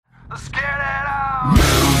Let's get it on. Move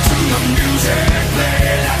to the music,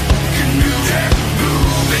 play that fucking music.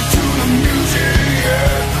 Move into the music,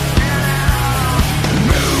 yeah.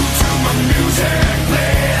 Move to my music,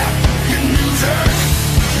 play that fucking music.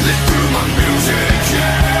 Live through my music,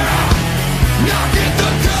 yeah. Now get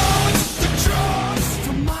the guns, the drugs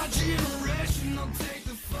from my generation. I'll take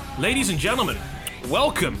the fight. Ladies and gentlemen,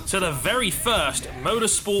 welcome to the very first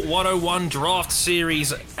Motorsport 101 Draft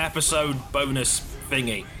Series episode bonus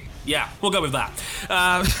thingy. Yeah, we'll go with that.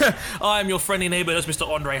 I am your friendly neighbour, that's Mr.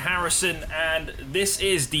 Andre Harrison, and this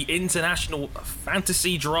is the International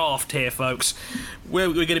Fantasy Draft here, folks.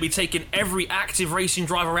 We're going to be taking every active racing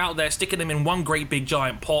driver out there, sticking them in one great big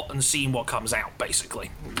giant pot and seeing what comes out,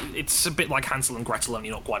 basically. It's a bit like Hansel and Gretel,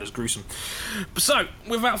 only not quite as gruesome. So,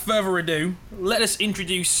 without further ado, let us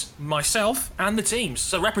introduce myself and the teams.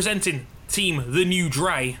 So, representing Team The New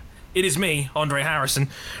Dre, it is me, Andre Harrison,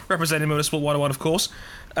 representing Motorsport 101, of course.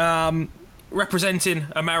 Representing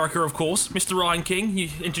America, of course, Mr. Ryan King. You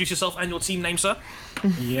introduce yourself and your team name, sir.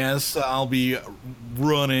 Yes, I'll be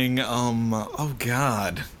running, oh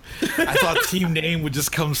god. I thought team name would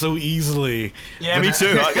just come so easily. Yeah, me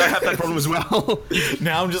too. I have that problem as well.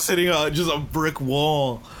 Now I'm just hitting just a brick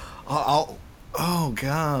wall. I'll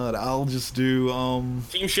just do,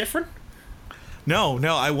 Team Schifrin? No,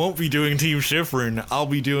 I won't be doing Team Schifrin. I'll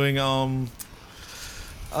be doing, the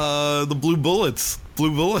Blue Bullets.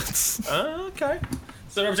 Blue Bullets. Okay.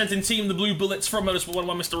 So representing Team The Blue Bullets from Motorsport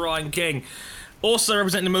 101, Mr. Ryan King. Also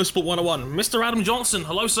representing Motorsport 101, Mr. Adam Johnson.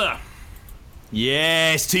 Hello, sir.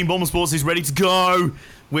 Yes, Team Bomber Sports is ready to go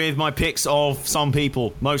with my picks of some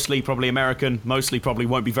people. Mostly probably American, mostly probably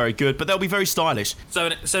won't be very good, but they'll be very stylish. So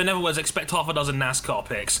in other words, expect half a dozen NASCAR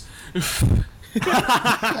picks.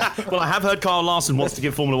 Well, I have heard Kyle Larson wants to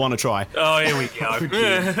give Formula 1 a try. Oh, here we go.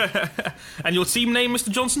 And your team name, Mr.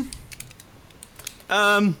 Johnson?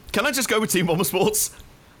 Can I just go with Team Bomber Sports?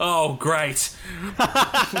 Oh, great.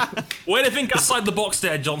 Way to think outside the box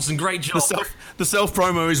there, Johnson. Great job. The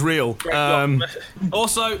self-promo is real.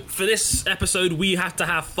 Also, for this episode, we have to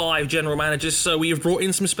have 5 general managers, so we have brought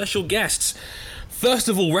in some special guests. First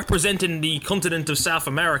of all, representing the continent of South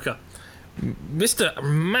America, Mr.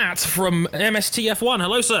 Matt from MSTF1.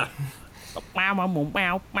 Hello, sir. Hello.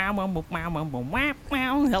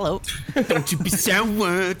 Don't you be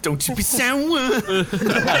sour, don't you be sour.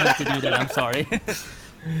 I have to do that, I'm sorry.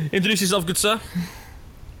 Introduce yourself, good sir.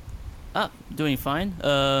 Doing fine.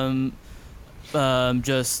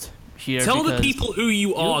 Just here. Tell the people who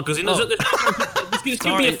you are, because this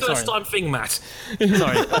could be a first-time thing, Matt.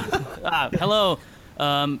 Sorry. Hello.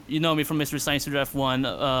 You know me from Mr. Science to Draft 1,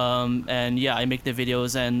 and yeah, I make the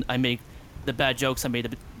videos and I make the bad jokes. I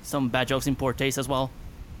made some bad jokes in poor taste as well.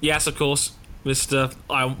 Yes, of course.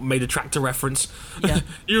 I made a tractor reference. Yeah.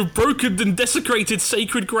 You've broken and desecrated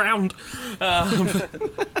sacred ground. So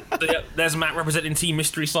yeah, there's Matt representing Team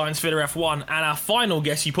Mystery Science Fitter F1. And our final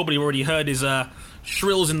guest, you probably already heard his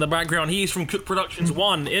shrills in the background. He is from Cook Productions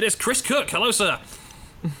 1. It is Chris Cook. Hello, sir.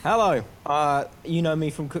 Hello. You know me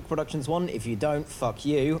from Cook Productions 1. If you don't, fuck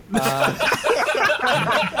you.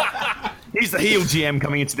 He's the heel GM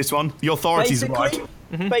coming into this one. The authorities are right.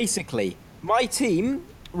 Basically, my team,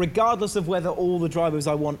 regardless of whether all the drivers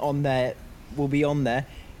I want on there will be on there,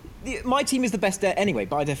 my team is the best there anyway,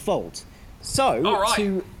 by default. So,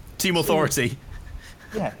 right. Team authority.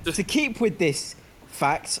 To keep with this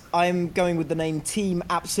fact, I'm going with the name Team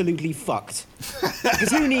Absolutely Fucked.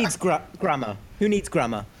 Because who needs grammar? Who needs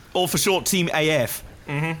grammar? Or for short, Team AF.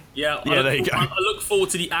 Yeah, there you go. I look forward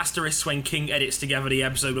to the asterisks when King edits together the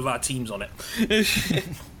episode with our teams on it.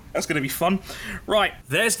 That's going to be fun. Right,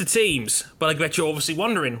 there's the teams. But I bet you're obviously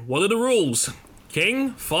wondering, what are the rules?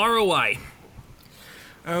 King, fire away.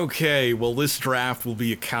 Okay, well this draft will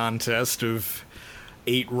be a contest of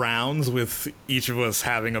 8 rounds, with each of us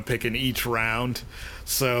having a pick in each round,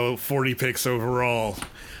 so 40 picks overall.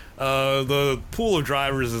 The pool of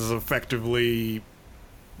drivers is effectively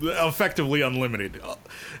unlimited,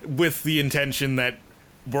 with the intention that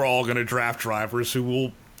we're all going to draft drivers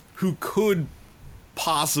who could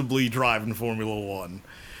possibly drive in Formula 1.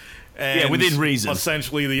 And within reason.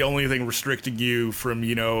 Essentially, the only thing restricting you from,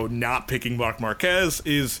 not picking Marc Marquez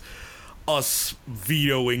is us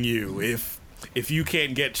vetoing you. If you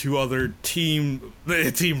can't get 2 other team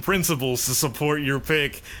principals to support your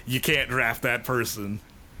pick, you can't draft that person.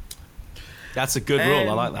 That's a good rule.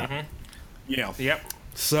 I like that. Yeah. Yep.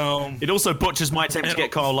 So It also butchers my attempt to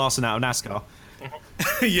get Kyle Larson out of NASCAR.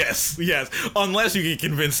 yes. Unless you can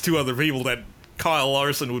convince 2 other people that Kyle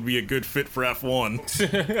Larson would be a good fit for F1.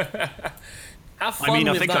 Have fun I mean,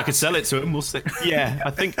 I with think that. I could sell it to him. We'll see. Yeah, I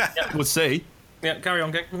think we'll see. Yeah, carry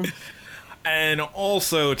on, King. And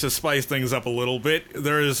also, to spice things up a little bit,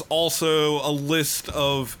 there is also a list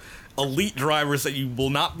of elite drivers that you will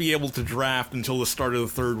not be able to draft until the start of the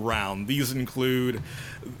third round. These include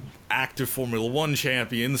active Formula One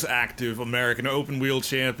champions, active American Open Wheel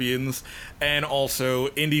champions, and also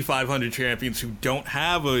Indy 500 champions who don't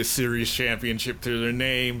have a series championship to their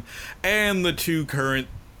name, and the two current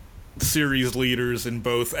series leaders in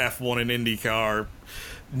both F1 and IndyCar,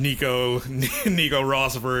 Nico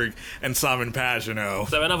Rosberg and Simon Pagenaud.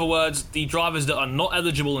 So in other words, the drivers that are not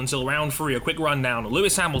eligible until round 3, a quick rundown: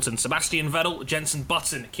 Lewis Hamilton, Sebastian Vettel, Jenson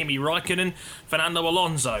Button, Kimi Raikkonen, Fernando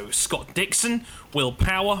Alonso, Scott Dixon, Will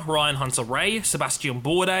Power, Ryan Hunter-Reay, Sebastian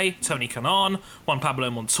Bourdais, Tony Kanaan, Juan Pablo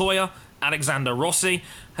Montoya, Alexander Rossi,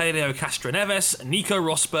 Helio Castroneves, Nico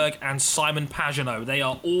Rosberg, and Simon Pagenaud. They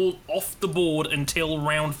are all off the board until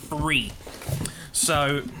round 3.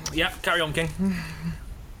 So, yeah, carry on, King.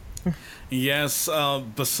 Yes,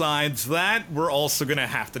 besides that, we're also going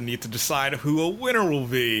to need to decide who a winner will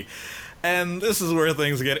be. And this is where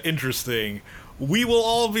things get interesting. We will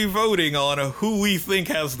all be voting on who we think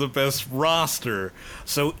has the best roster.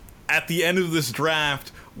 So at the end of this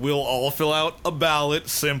draft, we'll all fill out a ballot,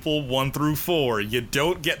 simple 1 through 4. You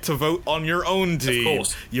don't get to vote on your own team. Of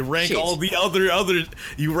course. You rank Shit. all the other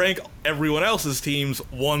you rank everyone else's teams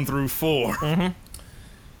 1 through 4. Mm-hmm.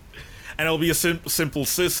 And it'll be a simple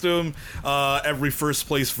system. Every first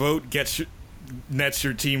place vote nets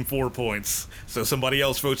your team 4 points. So somebody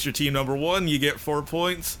else votes your team number 1, you get 4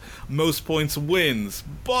 points. Most points wins.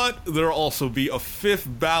 But there'll also be a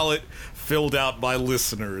 5th ballot filled out by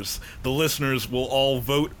listeners. The listeners will all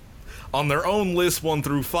vote on their own list 1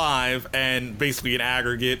 through 5, and basically an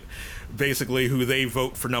aggregate. Basically, who they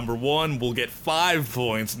vote for number 1 will get 5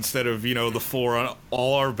 points instead of, the 4 on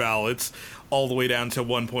all our ballots, all the way down to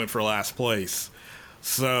 1 point for last place.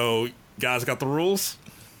 So, guys got the rules?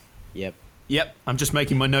 Yep. Yep, I'm just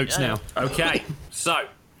making my notes now. Okay, so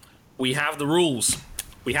we have the rules.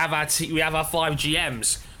 We have our 5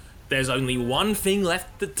 GMs. There's only one thing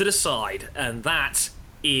left to decide, and that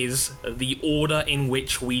is the order in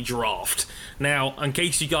which we draft. Now, in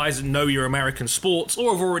case you guys know your American sports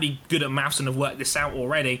or are already good at maths and have worked this out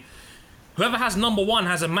already, whoever has number 1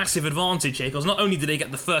 has a massive advantage here, because not only do they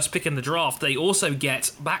get the first pick in the draft, they also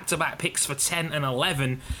get back-to-back picks for 10 and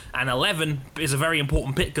 11, and 11 is a very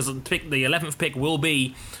important pick, because the 11th pick will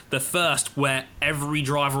be the first where every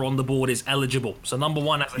driver on the board is eligible. So number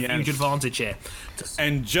 1 has a huge advantage here.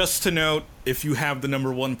 And just to note, if you have the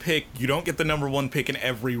number 1 pick, you don't get the number 1 pick in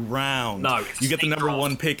every round. No, you get the number draft.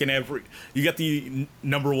 1 pick in every. You get the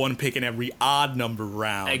number 1 pick in every odd number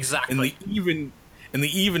round. Exactly. In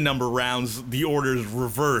the even number rounds, the order is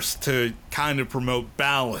reversed to kind of promote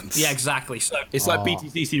balance. Yeah, exactly. So It's like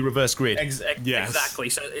BTCC reverse grid. Yes. Exactly.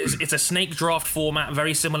 So it's a snake draft format,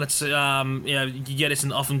 very similar to you get it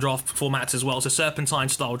in often draft formats as well. It's a serpentine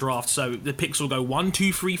style draft. So the picks will go 1,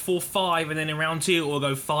 2, 3, 4, 5, and then in round 2 it will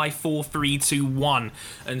go 5, 4, 3, 2, 1,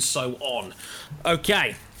 and so on.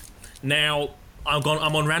 Okay. Now I'm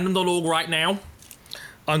on random.org right now.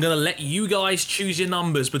 I'm going to let you guys choose your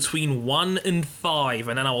numbers between 1 and 5,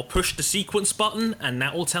 and then I will push the sequence button, and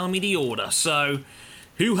that will tell me the order. So,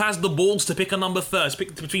 who has the balls to pick a number first?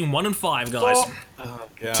 Pick between 1 and 5, guys.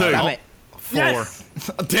 2. Damn it. 4.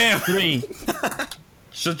 Damn. 3.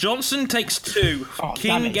 So Johnson takes 2. Oh, damn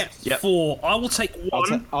King it. gets Yep. 4. I will take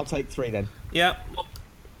 1. I'll take 3 then. Yep.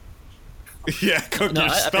 Yeah, Cook, No,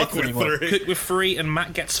 you're I stuck picked with 21. 3. Cook with 3, and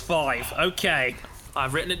Matt gets 5. Okay.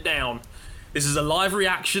 I've written it down. This is a live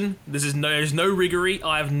reaction. There's no riggery.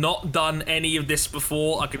 I have not done any of this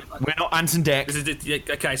before. We're not Anton Deck. This is it.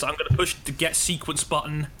 Okay, so I'm going to push the get sequence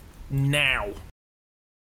button now.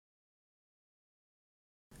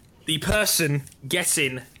 The person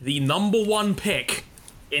getting the number 1 pick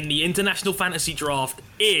in the International Fantasy Draft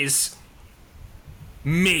is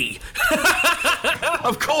me.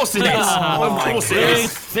 Of course it is. Of course it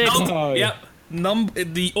is. Yep.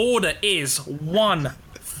 The order is 1,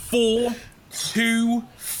 4, 2,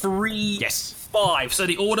 3, Yes. 5. So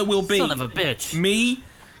the order will be Son of a bitch. me,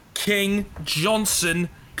 King, Johnson,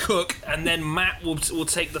 Cook, and then Matt will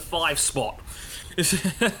take the 5 spot.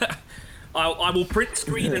 I will print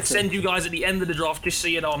screen and send you guys at the end of the draft just so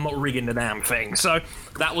you know I'm not rigging the damn thing. So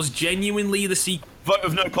that was genuinely the sequence. Vote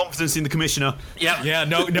of no confidence in the commissioner. Yep. Yeah,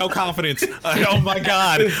 no confidence. Oh my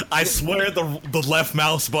god. I swear the left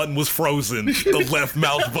mouse button was frozen. The left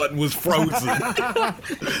mouse button was frozen.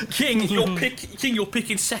 King, you're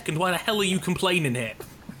picking second. Why the hell are you complaining here?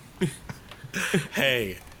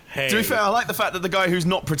 Hey, Hey. To be fair, I like the fact that the guy who's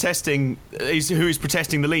not protesting, who is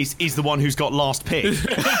protesting the least, is the one who's got last pick.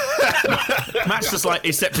 Matt's just like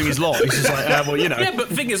accepting his lot. He's just like, well, you know. Yeah, but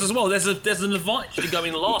the thing is as well, there's an advantage to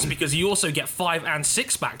going last because you also get 5 and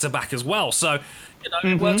 6 back to back as well. So, you know,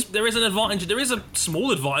 it works. There is an advantage. There is a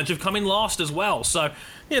small advantage of coming last as well. So,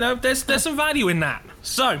 you know, there's some value in that.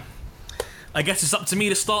 So, I guess it's up to me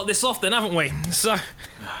to start this off then, haven't we? So,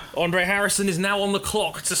 Andre Harrison is now on the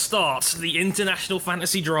clock to start the International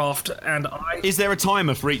Fantasy Draft, and Is there a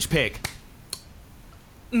timer for each pick?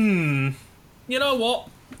 You know what?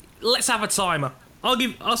 Let's have a timer.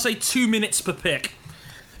 I'll say 2 minutes per pick.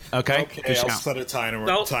 Okay. Okay, I'll set a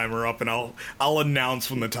timer up, and I'll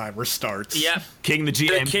announce when the timer starts. Yeah. King the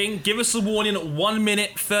GM. King, give us a warning at 1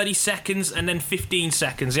 minute, 30 seconds, and then 15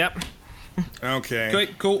 seconds, yep? Okay.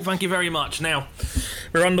 Great, cool, thank you very much. Now,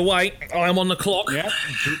 we're underway. I'm on the clock.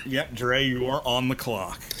 Yep, Dre, you are on the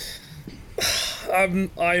clock.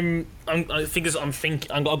 I've got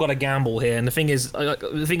to gamble here, and the thing is,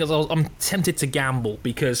 I'm tempted to gamble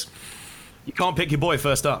because You can't pick your boy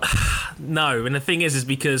first up. no, and the thing is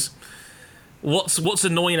because what's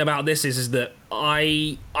annoying about this is that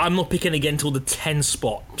I'm not picking again till the 10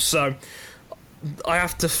 spot, so I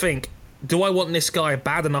have to think. Do I want this guy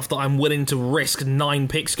bad enough that I'm willing to risk 9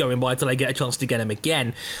 picks going by till I get a chance to get him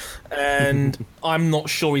again? And I'm not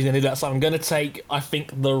sure he's going to do that, so I'm going to take, I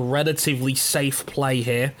think, the relatively safe play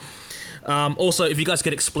here. Also, if you guys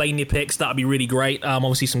could explain your picks, that would be really great.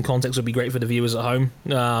 Obviously, some context would be great for the viewers at home.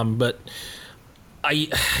 But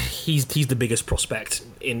he's the biggest prospect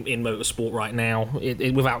in motorsport right now.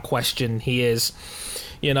 Without question, he is.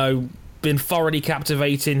 You know, been thoroughly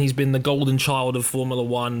captivating. He's been the golden child of Formula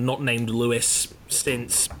One, not named Lewis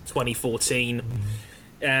since 2014.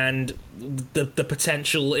 And the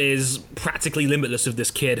potential is practically limitless of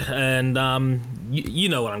this kid. And you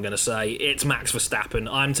know what I'm going to say. It's Max Verstappen.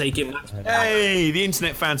 I'm taking Max Verstappen. Hey, the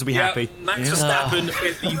internet fans will be happy. Max Verstappen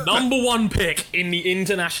is the #1 pick in the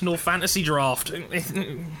International Fantasy Draft.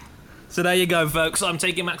 So there you go, folks. I'm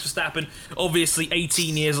taking Max Verstappen. Obviously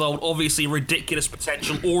 18 years old. Obviously ridiculous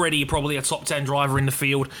potential. Already probably a top 10 driver in the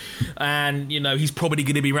field. And, you know, he's probably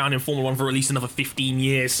going to be around in Formula 1 for at least another 15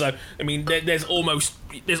 years. So, I mean, there's almost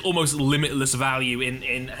limitless value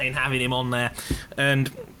in having him on there.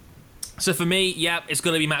 And so for me, yeah, it's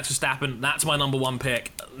going to be Max Verstappen. That's my #1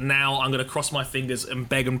 pick. Now I'm going to cross my fingers and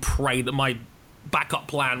beg and pray that my backup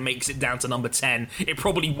plan makes it down to number 10. It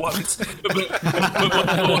probably won't.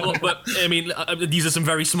 but I mean, these are some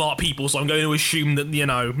very smart people, so I'm going to assume that, you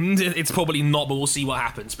know, it's probably not, but we'll see what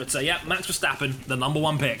happens. But yeah, Max Verstappen, the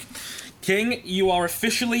 #1 pick. King, you are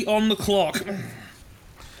officially on the clock.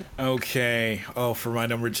 Okay. Oh, for my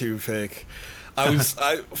 #2 pick.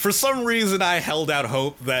 For some reason, I held out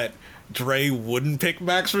hope that Dre wouldn't pick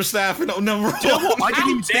Max Verstappen at #1. You know what? I didn't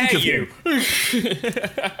even think of you.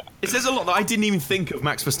 It says a lot that I didn't even think of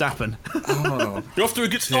Max Verstappen. Oh. You're off to a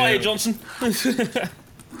good start here, Johnson.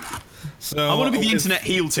 So I want to be the internet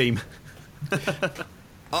heel team.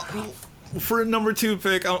 For a #2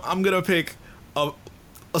 pick, I'm gonna pick a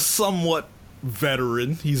somewhat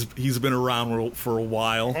veteran. He's been around for a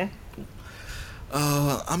while.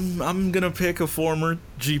 I'm gonna pick a former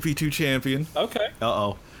GP2 champion. Okay.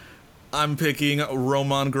 Uh-oh. I'm picking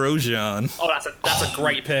Romain Grosjean. Oh, that's a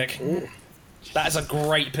great pick. That is a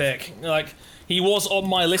great pick. Like, he was on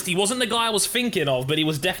my list. He wasn't the guy I was thinking of, but he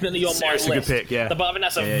was definitely on my list. Seriously good pick, yeah. But I think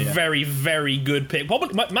that's a very, very good pick.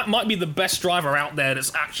 Probably might be the best driver out there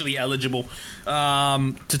that's actually eligible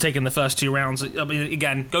to take in the first 2 rounds. I mean,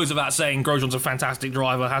 again, goes without saying, Grosjean's a fantastic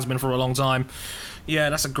driver, has been for a long time. Yeah,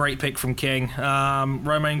 that's a great pick from King.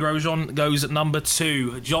 Romain Grosjean goes at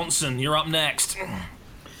 #2. Johnson, you're up next.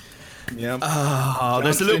 Yep. Oh,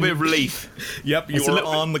 there's a little bit of relief. Yep, you're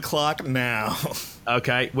on the clock now.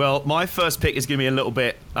 Okay, well, my first pick is going to be a little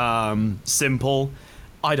bit simple.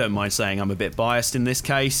 I don't mind saying I'm a bit biased in this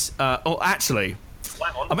case. Actually,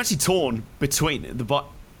 I'm actually torn between the...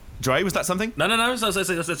 Dre, was that something? No.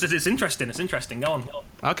 It's interesting. It's interesting. Go on.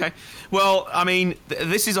 Okay. Well, I mean,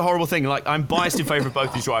 this is a horrible thing. Like, I'm biased in favour of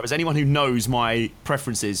both these drivers. Anyone who knows my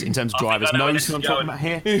preferences in terms of drivers knows who I'm talking about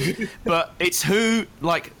here. But it's who,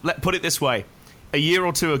 like, put it this way. A year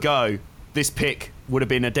or 2 ago, this pick would have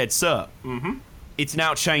been a dead cert. Mm-hmm. It's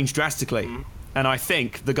now changed drastically. Mm-hmm. And I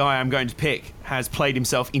think the guy I'm going to pick has played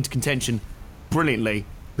himself into contention brilliantly,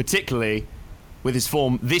 particularly with his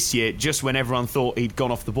form this year, just when everyone thought he'd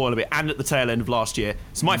gone off the boil a bit, and at the tail end of last year.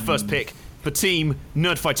 So my first pick for Team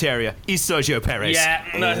Nerdfighteria is Sergio Perez. Yeah,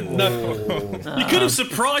 no. You could have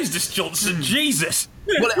surprised us, Johnson. Jesus.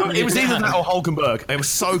 Well, it was either that or Hulkenberg. It was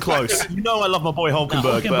so close. You know I love my boy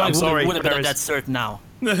Hulkenberg, but I'm sorry. Would have been Perez. that cert now.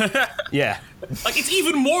 Yeah. Like, it's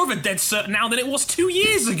even more of a dead cert now than it was 2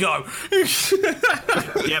 years ago.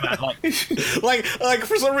 Yeah, man. like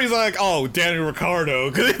for some reason, like, oh, Daniel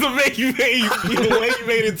Ricciardo, because the way you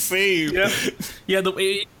made it seem. Yeah,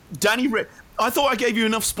 I thought I gave you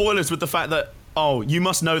enough spoilers with the fact that, oh, you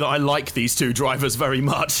must know that I like these two drivers very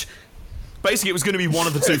much. Basically, it was going to be one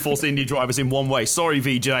of the two Force India drivers in one way. Sorry,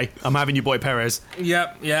 VJ. I'm having your boy Perez.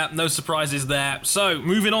 Yeah, no surprises there. So,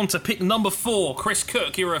 moving on to pick number 4. Chris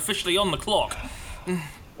Cook, you're officially on the clock.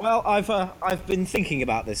 Well, I've been thinking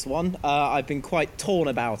about this one. I've been quite torn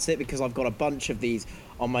about it because I've got a bunch of these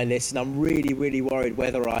on my list, and I'm really, really worried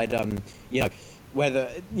whether I'd, it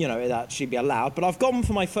actually be allowed. But I've gone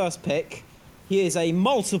for my first pick. He is a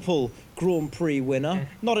multiple Grand Prix winner,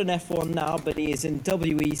 not in F1 now, but he is in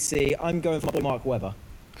WEC. I'm going for Mark Webber.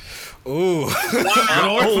 Ooh,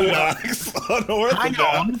 unorthodox. Hang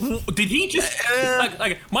on. Did he just...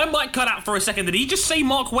 my mic cut out for a second. Did he just say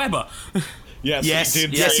Mark Webber? Yes, he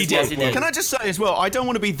did. Yes, he did. Can I just say as well, I don't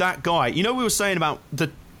want to be that guy. You know, we were saying about the,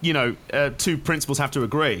 two principals have to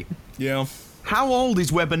agree. Yeah. How old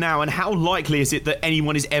is Webber now, and how likely is it that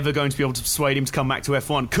anyone is ever going to be able to persuade him to come back to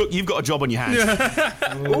F1? Cook, you've got a job on your hands.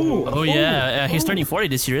 Oh yeah, he's turning 40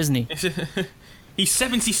 this year, isn't he? He's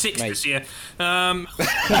 76 this year. But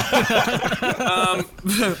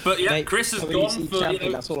yeah, Mate, Chris has WEC gone for...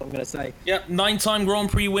 champion, that's all I'm going to say. Yeah, 9-time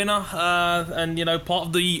Grand Prix winner, and part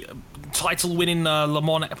of the title-winning Le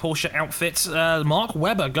Mans Porsche outfit. Mark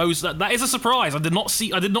Webber goes. That is a surprise. I did not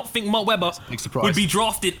think Mark Webber Big surprise. would be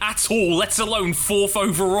drafted at all, let alone 4th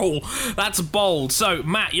overall. That's bold. So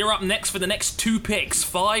Matt, you're up next for the next 2 picks,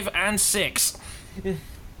 5 and 6.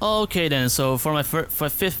 Okay then. So for my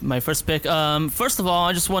first pick. First of all,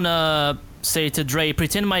 I just want to say to Dre,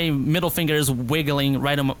 pretend my middle finger is wiggling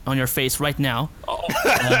right on your face right now. Oh,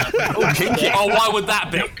 why would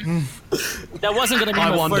that be? That wasn't gonna be I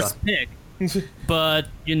my wonder. first pick, but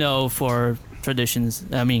for traditions,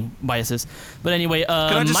 biases. But anyway, Can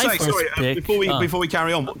I just my say, first sorry, pick, before we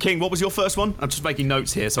carry on, King, what was your first one? I'm just making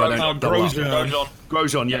notes here so I don't double up.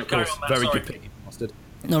 Grosjean, yeah, of carry course. on, Matt, Very sorry. good pick. Bastard.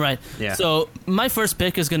 All right. Yeah. So my first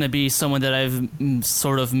pick is gonna be someone that I've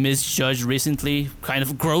sort of misjudged recently, kind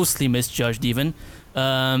of grossly misjudged even.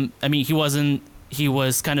 He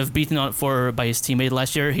was kind of beaten out by his teammate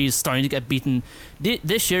last year. He's starting to get beaten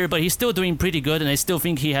this year, but he's still doing pretty good, and I still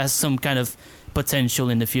think he has some kind of potential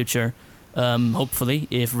in the future. Hopefully,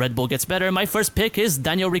 if Red Bull gets better. My first pick is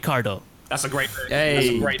Daniel Ricciardo. That's a great pick. Hey, That's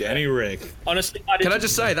a great pick. Danny Rick. Honestly, Can I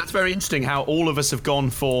just say, that's very interesting how all of us have gone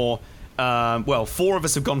for... 4 of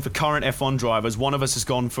us have gone for current F1 drivers. 1 of us has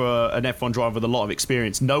gone for an F1 driver with a lot of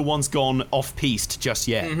experience. No one's gone off-piste just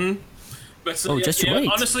yet. But, just wait.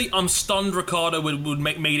 Honestly, I'm stunned Ricardo would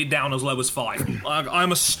made it down as low as 5.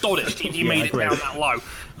 I'm astonished he made it down that low.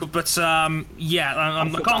 But I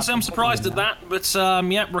can't say I'm surprised at that. But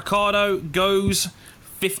Ricardo goes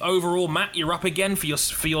 5th overall. Matt, you're up again for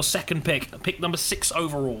your second pick number 6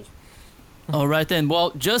 overall. All right then.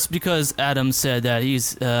 Well, just because Adam said that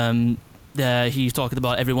he talked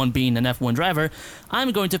about everyone being an F1 driver,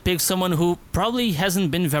 I'm going to pick someone who probably hasn't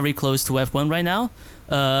been very close to F1 right now,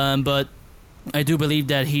 but I do believe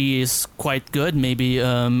that he is quite good, maybe,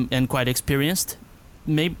 and quite experienced.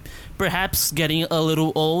 Perhaps getting a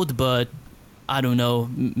little old, but I don't know.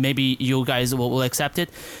 Maybe you guys will accept it.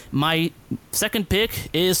 My second pick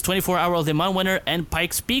is 24-hour Le Mans winner and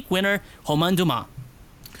Pikes Peak winner, Romain Dumas.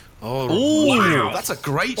 Oh, Wow. that's a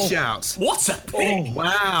great shout. What a pick!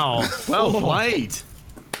 Wow. Well played.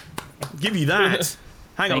 Give you that.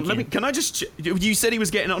 Hang on, Thank you. can I just... You said he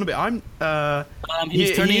was getting on a bit. He's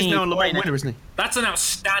he turning is now a Le Mans 40 winner, isn't he? That's an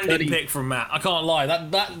outstanding pick from Matt. I can't lie.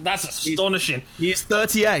 That's astonishing. He's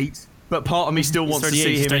 38, but part of me still wants to 38,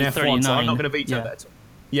 see him in he's F1, so I'm not 39. going to veto Yeah. that.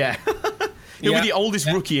 Yeah. He'll Yeah. be the oldest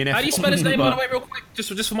rookie in F1. How do you spell his name, by but- the way, real quick?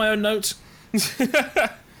 Just for my own notes.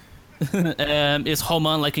 It's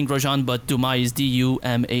Romain like in Grosjean, but Dumas is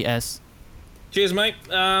Dumas. Cheers, mate.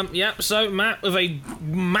 So Matt with a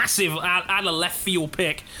massive out of left field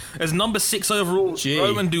pick as number 6 overall. Gee.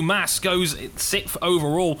 Romain Dumas goes 6th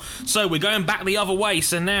overall. So we're going back the other way.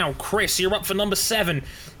 So now, Chris, you're up for number 7.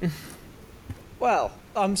 Well,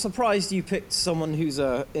 I'm surprised you picked someone who's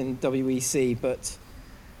in WEC, but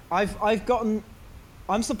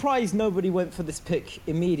I'm surprised nobody went for this pick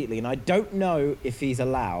immediately, and I don't know if he's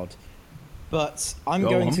allowed, but I'm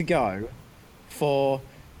going to go for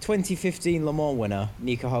 2015 Le Mans winner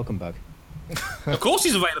Nico Hülkenberg. Of course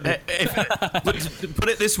he's available. Put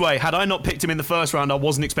it this way, had I not picked him in the first round, I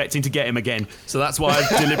wasn't expecting to get him again. So that's why I've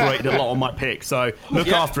deliberated a lot on my pick. So look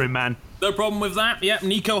Yeah. after him, man. No problem with that. Yep,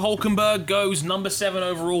 Nico Hulkenberg goes number 7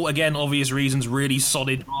 overall. Again, obvious reasons, really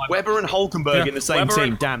solid driver. Webber and Hulkenberg Yeah, in the same Webber team.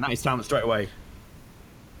 and- Damn, that is talent straight away.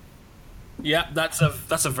 Yeah, that's a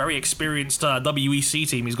very experienced WEC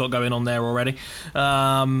team he's got going on there already.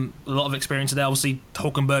 A lot of experience there. Obviously,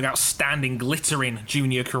 Hulkenberg, outstanding, glittering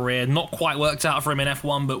junior career. Not quite worked out for him in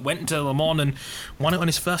F1, but went to Le Mans and won it on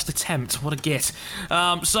his first attempt. What a git.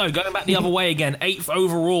 So, going back the other way again, 8th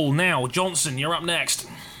overall. Now, Johnson, you're up next.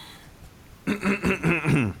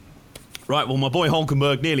 Right, well, my boy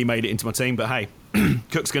Hulkenberg nearly made it into my team, but hey,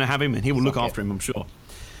 Cook's going to have him, and he will look after him, I'm sure.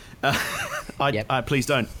 Yep. Please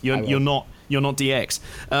don't. I You're will. not. You're not DX.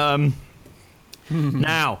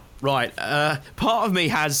 Now, right. Part of me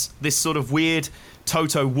has this sort of weird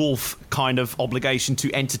Toto Wolff kind of obligation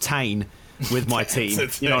to entertain with my team.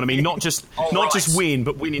 You know what I mean? Not just win,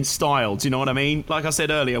 but win in style. Do you know what I mean? Like I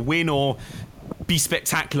said earlier, win or be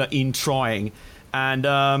spectacular in trying. And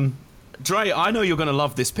Dre, I know you're going to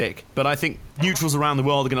love this pick, but I think neutrals around the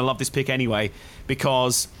world are going to love this pick anyway,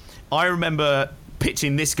 because I remember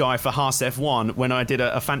pitching this guy for Haas F1 when I did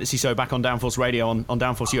a fantasy show back on Downforce Radio on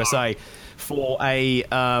Downforce USA for a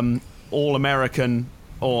all-American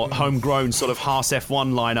or homegrown sort of Haas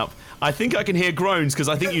F1 lineup. I think I can hear groans because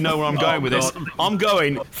I think you know where I'm going with this. I'm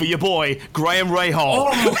going for your boy, Graham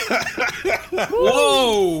Rahal.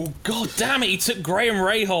 Whoa! God damn it, he took Graham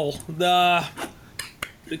Rahal.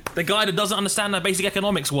 The guy that doesn't understand how basic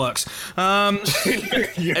economics works.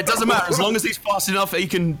 It doesn't matter. As long as he's fast enough, he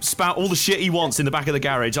can spout all the shit he wants in the back of the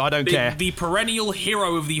garage. I don't care. The perennial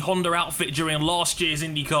hero of the Honda outfit during last year's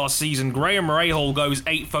IndyCar season, Graham Rahal goes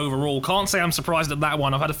 8th overall. Can't say I'm surprised at that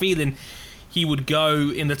one. I've had a feeling he would go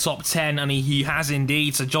in the top 10, and he has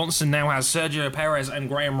indeed. So Johnson now has Sergio Perez and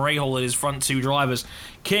Graham Rahal as his front 2 drivers.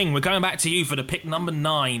 King, we're going back to you for the pick number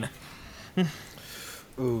 9.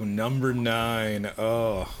 Ooh, number 9.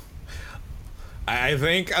 Oh. I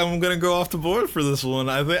think I'm going to go off the board for this one.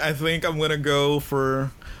 I think I'm going to go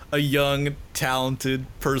for a young, talented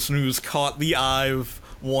person who's caught the eye of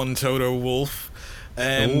one Toto Wolff.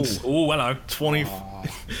 And Ooh, hello. 20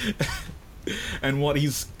 and what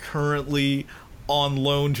he's currently on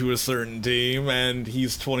loan to a certain team, and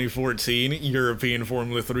he's 2014 European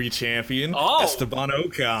Formula 3 champion, Oh. Esteban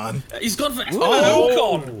Ocon. He's gone for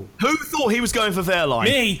Ocon. Who thought he was going for Verline?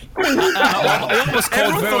 Me. I almost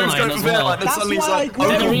called Everyone thought he was Verline going as for well. Verline. Then That's suddenly he's why I like,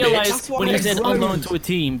 groaned. Then I oh, That's realized why when I you said groaned. unknown to a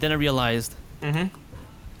team, then I realized.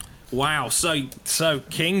 Wow, so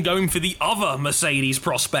King going for the other Mercedes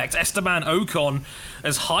prospect, Esteban Ocon,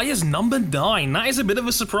 as high as number 9. That is a bit of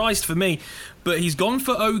a surprise for me, but he's gone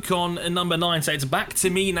for Ocon at number 9, so it's back to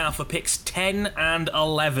me now for picks 10 and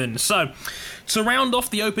 11. So, to round off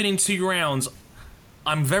the opening 2 rounds,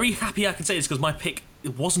 I'm very happy I can say this because my pick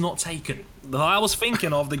was not taken. The guy I was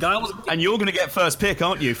thinking of, the guy I was... And you're going to get first pick,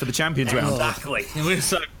 aren't you, for the Champions round? Exactly.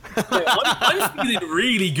 So, I'm feeling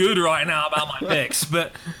really good right now about my picks,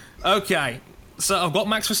 but... Okay, so I've got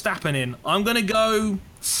Max Verstappen in. I'm going to go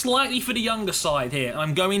slightly for the younger side here.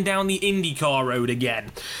 I'm going down the IndyCar road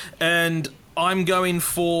again. And I'm going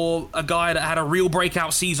for a guy that had a real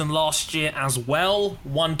breakout season last year as well.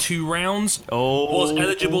 Won 2 rounds. Oh. Was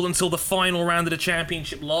eligible until the final round of the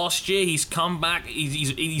championship last year. He's come back.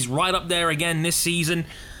 He's right up there again this season.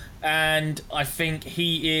 And I think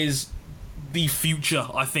he is the future,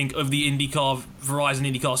 I think, of the IndyCar, Verizon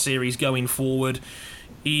IndyCar series going forward.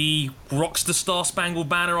 He rocks the Star Spangled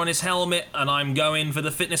Banner on his helmet, and I'm going for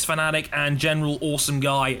the fitness fanatic and general awesome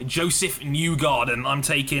guy, Joseph Newgarden. I'm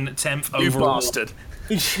taking 10th You overall. bastard.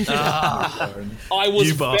 I was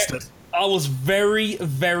You bastard. I was very,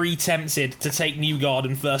 very tempted to take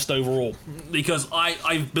Newgarden first overall because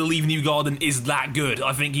I believe Newgarden is that good.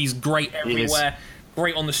 I think he's great everywhere.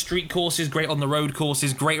 Great on the street courses, great on the road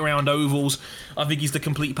courses, great around ovals. I think he's the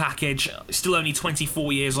complete package. Still only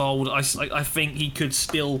 24 years old. I think he could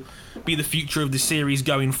still be the future of the series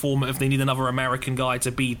going forward if they need another American guy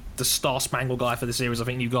to be the star-spangled guy for the series. I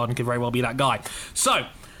think Newgarden could very well be that guy. So,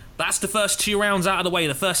 that's the first 2 rounds out of the way.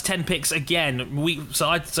 The first 10 picks again. So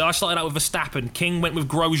I started out with Verstappen. King went with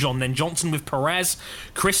Grosjean. Then Johnson with Perez.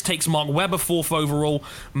 Chris takes Mark Webber 4th overall.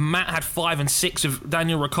 Matt had 5 and 6 with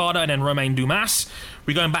Daniel Ricciardo and then Romain Dumas.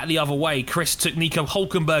 We're going back the other way. Chris took Nico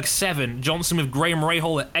Hulkenberg 7. Johnson with Graham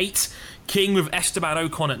Rahal at 8. King with Esteban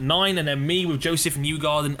Ocon at 9. And then me with Joseph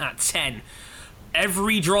Newgarden at 10.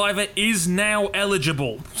 Every driver is now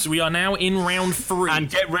eligible. So we are now in round 3. And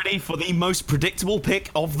get ready for the most predictable pick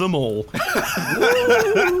of them all.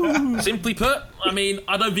 Simply put, I mean,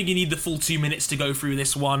 I don't think you need the full 2 minutes to go through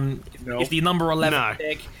this one. If the number 11 No.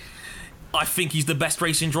 pick, I think he's the best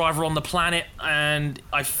racing driver on the planet, and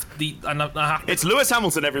I have It's Lewis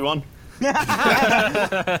Hamilton, everyone.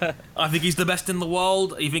 I think he's the best in the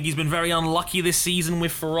world. I think he's been very unlucky this season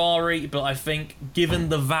with Ferrari, but I think given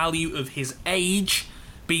the value of his age,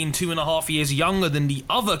 being 2.5 years younger than the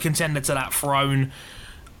other contender to that throne,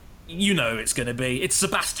 you know it's going to be. It's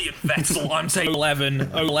Sebastian Vettel. I'm saying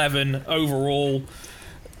 11 overall.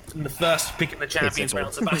 And the first pick in the champions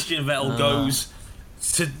round, Sebastian Vettel goes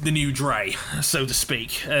to the new Dre, so to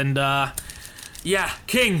speak. And yeah,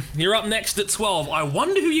 King, you're up next at 12. I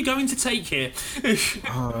wonder who you're going to take here.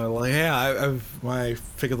 Well, yeah, I've my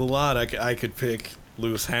pick of the lot. I could pick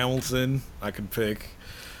Lewis Hamilton. I could pick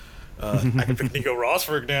Nico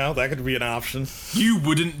Rosberg now. That could be an option. You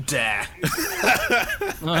wouldn't dare.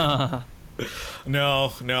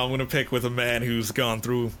 No, I'm gonna pick with a man who's gone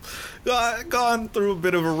through a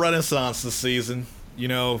bit of a renaissance this season. You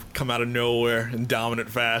know, come out of nowhere in dominant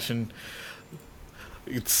fashion.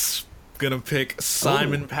 It's gonna pick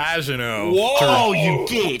Simon Pagenaud. Oh, you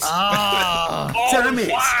git! Damn it!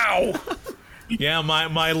 Wow! Yeah,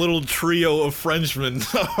 my little trio of Frenchmen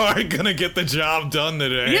are gonna get the job done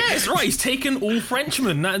today. Yeah, that's right. He's taken all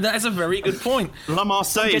Frenchmen. That is a very good point. La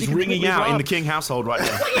Marseille is ringing out in the King household right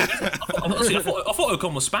now. Honestly, I thought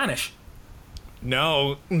Ocon was Spanish.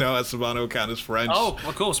 No, Esteban Ocon is French. Oh,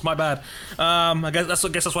 of course, my bad. I guess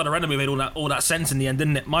that's why the random made all that sense in the end,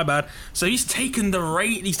 didn't it? My bad. So he's taken the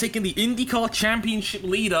IndyCar Championship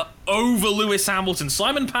leader over Lewis Hamilton.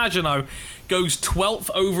 Simon Pagenaud goes 12th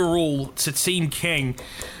overall to Team King.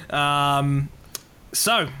 So,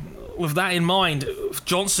 with that in mind,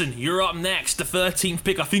 Johnson, you're up next, the 13th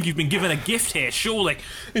pick. I think you've been given a gift here, surely.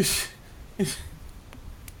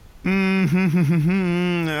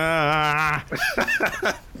 I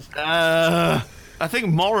think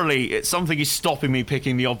morally, it's something is stopping me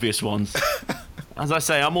picking the obvious ones. As I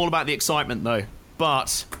say, I'm all about the excitement, though.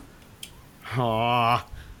 But,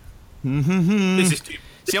 This is too.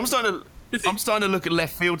 see, I'm starting to look at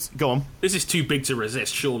left field. Go on. This is too big to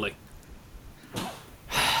resist, surely.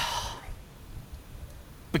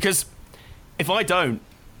 Because if I don't,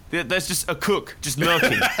 there's just a cook just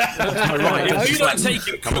lurking. Right. If you don't take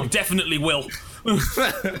it, Cook definitely will.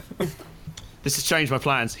 This has changed my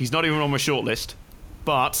plans. He's not even on my shortlist.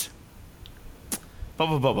 But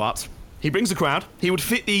he brings the crowd. He would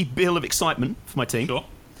fit the bill of excitement for my team. Sure.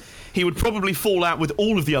 He would probably fall out with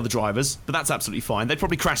all of the other drivers, but that's absolutely fine. They'd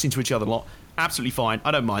probably crash into each other a lot. Absolutely fine.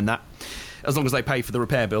 I don't mind that, as long as they pay for the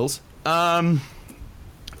repair bills.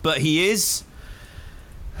 But he is...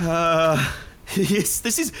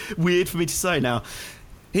 this is weird for me to say now.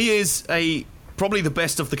 He is probably the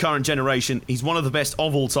best of the current generation. He's one of the best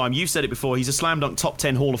of all time. You've said it before. He's a slam dunk top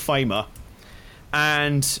 10 Hall of Famer.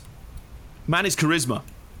 And man is charisma.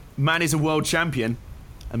 Man is a world champion.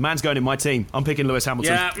 And man's going in my team. I'm picking Lewis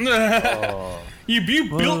Hamilton. Yeah. You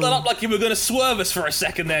built that up like you were going to swerve us for a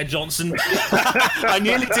second there, Johnson. I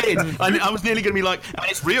nearly did. I was nearly going to be like, and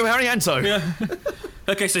it's Rio Haryanto. Yeah.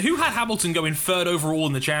 Okay, so who had Hamilton going third overall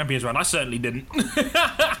in the Champions round? I certainly didn't.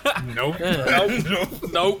 Nope.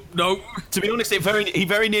 Nope. To be honest, he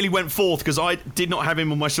very nearly went fourth because I did not have him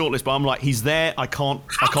on my shortlist. But I'm like, he's there. I can't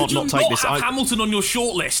not take this. Have Hamilton on your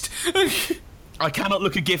shortlist? I cannot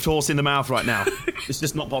look a gift horse in the mouth right now. It's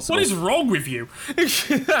just not possible. What is wrong with you?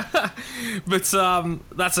 But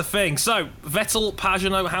that's a thing. So Vettel,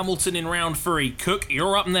 Pagenaud, Hamilton in round 3. Cook,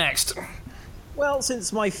 you're up next. Well,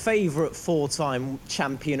 since my favourite four-time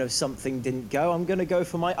champion of something didn't go, I'm going to go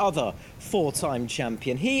for my other four-time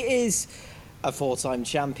champion. He is a four-time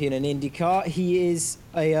champion in IndyCar. He is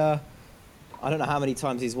I don't know how many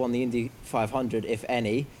times he's won the Indy 500, if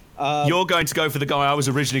any. You're going to go for the guy I was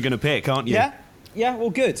originally going to pick, aren't you? Yeah, well,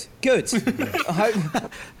 good. I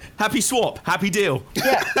hope... Happy swap, happy deal.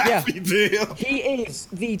 Yeah. Happy deal. He is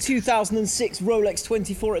the 2006 Rolex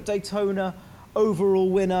 24 at Daytona overall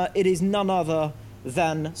winner. It is none other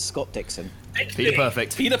than Scott Dixon. Peter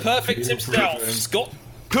Perfect. Peter Perfect himself. Scott.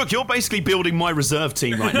 Cook, you're basically building my reserve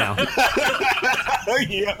team right now.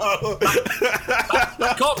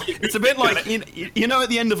 It's a bit like, you know, at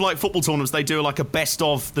the end of like football tournaments, they do like a best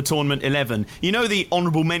of the tournament 11. You know, the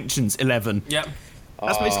honourable mentions 11. Yep.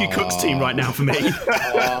 That's basically Cook's team right now for me.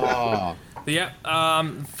 Yeah,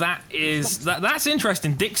 that's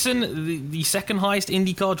interesting. Dixon, the second highest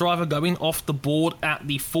IndyCar driver going off the board at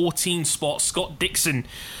the 14 spot. Scott Dixon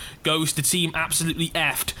goes to team absolutely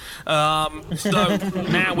effed. So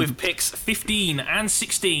now with picks 15 and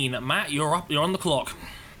 16, Matt, you're up. You're on the clock.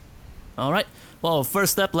 All right. Well,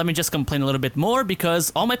 first up, let me just complain a little bit more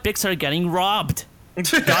because all my picks are getting robbed.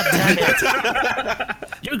 God damn it!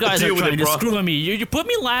 You guys Deal are with trying it, to bro. screw me. You put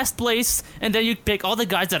me last place, and then you pick all the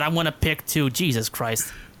guys that I want to pick too. Jesus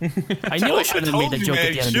Christ! I knew I shouldn't have made the joke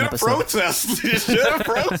at the end of the episode. Protested. You should have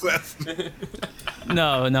protested.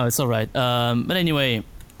 No, it's all right. But anyway,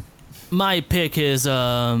 my pick is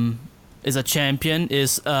a champion,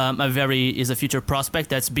 is a future prospect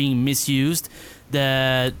that's being misused,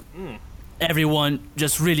 that everyone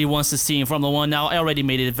just really wants to see in Formula One now. I already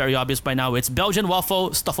made it very obvious by now. It's Belgian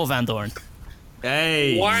Waffle, Stoffel van Dorn.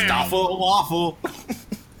 Hey, Wow. Stoffel waffle.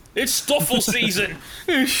 It's Stoffel season.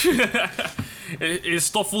 It's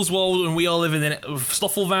Stoffel's world, and we are living in it.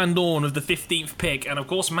 Stoffel Van Dorn of the 15th pick, and of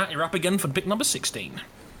course, Matt, you're up again for pick number 16.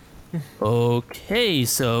 Okay,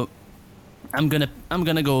 so I'm gonna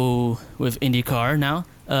go with IndyCar now.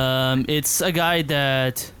 It's a guy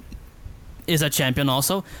that is a champion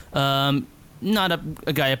also. Not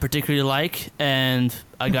a guy I particularly like, and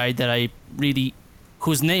a guy that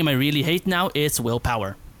whose name I really hate now. It's Will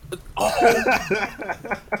Power.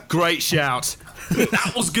 Great shout.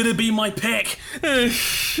 That was gonna be my pick.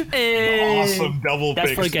 Awesome double That's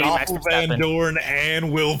pick. for getting Max Stoffel Van Verstappen. Dorn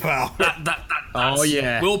and Willpower. Oh,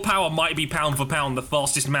 yeah. Will Power might be pound for pound the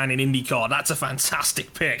fastest man in IndyCar. That's a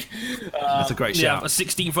fantastic pick. That's a great Yeah, shout. a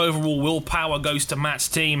 16th overall. Will Power goes to Matt's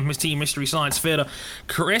team, his team Mystery Science Theater.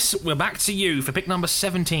 Chris, we're back to you for pick number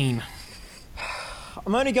 17.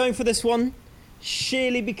 I'm only going for this one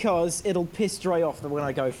sheerly because it'll piss Dre off when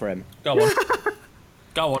I go for him. Go on.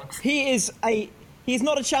 Go on. He's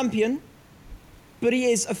not a champion, but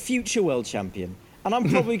he is a future world champion. And I'm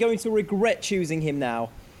probably going to regret choosing him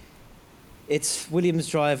now. It's Williams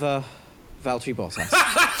driver Valtteri Bottas.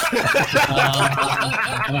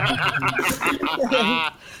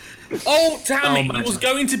 Oh, damn it. man. It was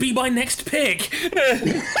going to be my next pick.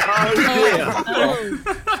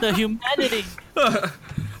 The humanity.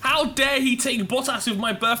 How dare he take Bottas with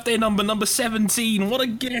my birthday number 17? What a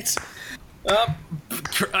get.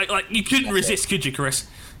 You couldn't resist, could you, Chris?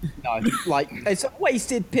 No, it's a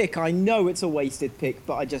wasted pick. I know it's a wasted pick,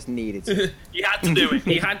 but I just needed to. He had to do it.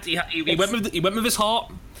 He went with his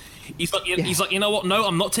heart. He's like, you know what? No,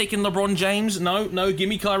 I'm not taking LeBron James. No, give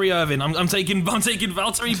me Kyrie Irving. I'm taking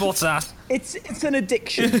Valtteri Bottas. It's an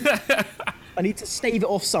addiction. I need to stave it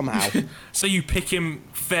off somehow. So you pick him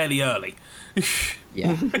fairly early.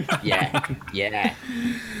 Yeah.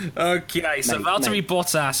 Okay, so Mate, Valtteri mate.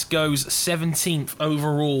 Bottas goes 17th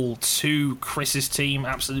overall to Chris's team,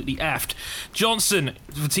 absolutely effed. Johnson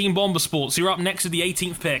for Team Bomber Sports, you're up next with the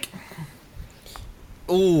 18th pick.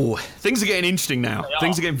 Oh, things are getting interesting now. They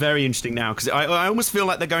Things are. are getting very interesting now because I almost feel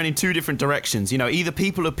like they're going in two different directions. You know, either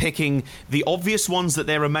people are picking the obvious ones that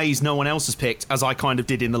they're amazed no one else has picked, as I kind of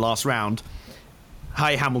did in the last round.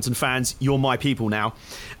 Hey, Hamilton fans, you're my people now.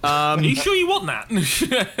 Are you sure you want that?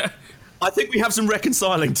 I think we have some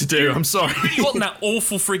reconciling to do. I'm sorry. You want that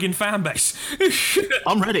awful friggin' fan base.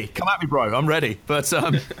 I'm ready. Come at me, bro. I'm ready. But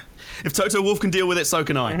if Toto Wolff can deal with it, so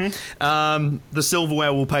can I. The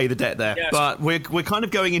silverware will pay the debt there. Yes. But we're kind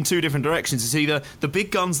of going in two different directions. It's either the big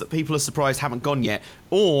guns that people are surprised haven't gone yet,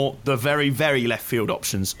 or the very, very left field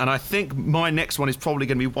options. And I think my next one is probably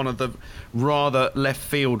going to be one of the rather left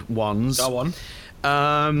field ones. Go on.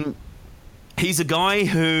 He's a guy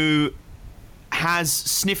who has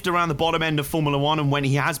sniffed around the bottom end of Formula One, and when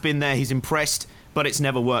he has been there, he's impressed, but it's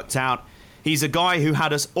never worked out. He's a guy who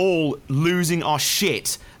had us all losing our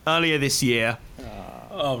shit earlier this year.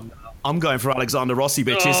 Oh, no. I'm going for Alexander Rossi,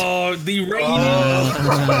 bitches. Oh, the reigning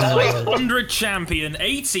 100 champion,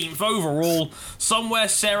 18th overall. Somewhere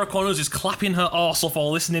Sarah Connors is clapping her arse off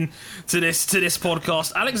while listening to this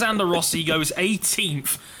podcast. Alexander Rossi goes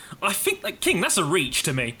 18th. I think, King, that's a reach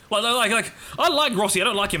to me. Like I like Rossi. I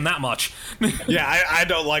don't like him that much. Yeah, I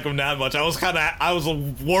don't like him that much. I was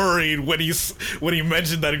worried when he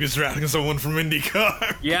mentioned that he was drafting someone from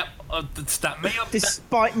IndyCar. Yep, that may have.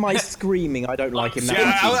 Despite my screaming, I don't like him that Yeah,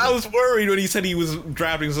 much. I was worried when he said he was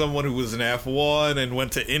drafting someone who was an F1 and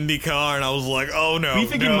went to IndyCar, and I was like, oh no. Are you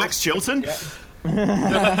thinking no. Max Chilton? No, there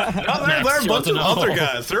are a bunch of Chilton. other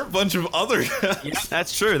guys. There are a bunch of other guys.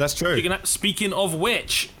 That's true. That's true. Speaking of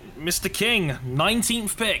which, Mr. King,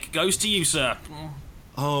 19th pick goes to you, sir.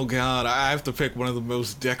 Oh god, I have to pick one of the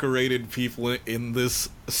most decorated people in this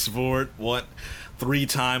sport. What?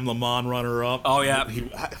 3-time Le Mans runner-up. Oh, yeah.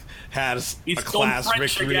 He has He's a gone class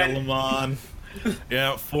French victory again. at Le Mans.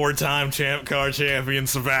 Yeah, 4-time car champion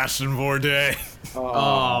Sebastian Bourdais.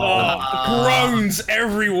 Groans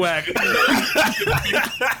everywhere.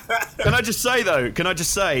 Can I just say, though,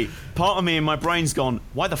 part of me in my brain's gone,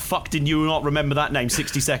 why the fuck did you not remember that name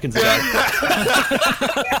 60 seconds ago?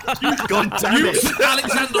 God damn it.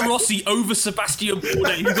 Alexander Rossi over Sebastian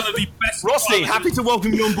Bourdais, who's one of the best. Rossi, happy to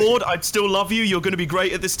welcome you on board. I'd still love you. You're going to be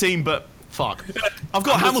great at this team, but fuck. I've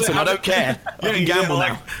got Hamilton. I don't care. I can gamble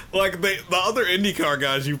now. Like the other IndyCar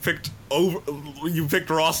guys you picked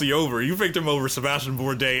Rossi over. You picked him over Sebastian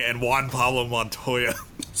Bourdais and Juan Pablo Montoya.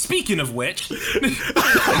 Speaking of which,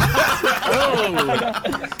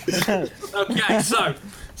 okay, so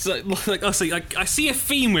like I see a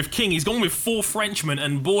theme with King. He's gone with 4 Frenchmen,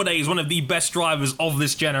 and Bourdais is one of the best drivers of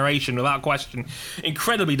this generation, without question.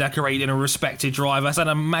 Incredibly decorated and a respected driver. Has had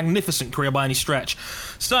a magnificent career by any stretch.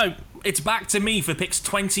 So it's back to me for picks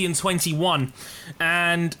 20 and 21,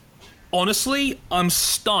 and honestly, I'm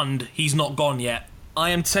stunned he's not gone yet. I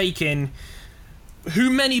am taking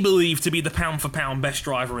who many believe to be the pound-for-pound best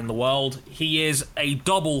driver in the world. He is a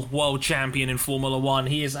double world champion in Formula 1.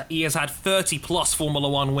 He has had 30-plus Formula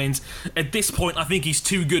 1 wins. At this point, I think he's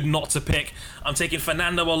too good not to pick. I'm taking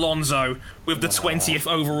Fernando Alonso with the 20th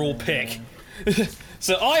overall pick.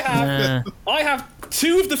 So I have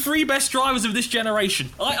 2 of the 3 best drivers of this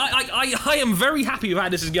generation. I am very happy with how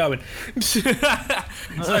this is going. So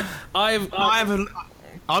I've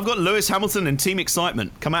got Lewis Hamilton and Team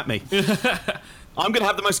Excitement. Come at me. I'm going to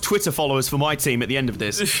have the most Twitter followers for my team at the end of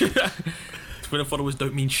this. Twitter followers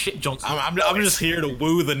don't mean shit, Johnson. I'm just here to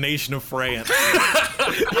woo the nation of France.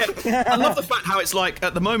 Yeah, I love the fact how it's like,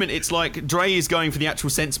 at the moment, it's like Dre is going for the actual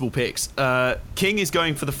sensible picks. King is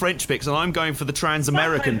going for the French picks, and I'm going for the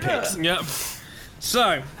trans-American picks. Yep.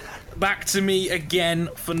 So, back to me again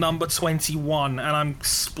for number 21, and I'm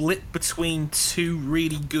split between 2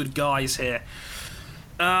 really good guys here.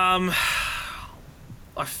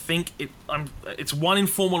 I think it's one in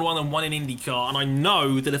Formula 1 and one in IndyCar, and I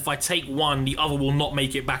know that if I take one, the other will not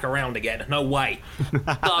make it back around again. No way. So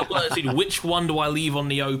I've got to see, which one do I leave on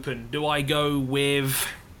the open? Do I go with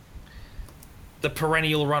the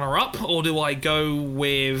perennial runner-up, or do I go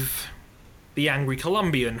with the angry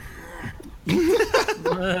Colombian?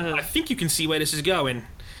 I think you can see where this is going.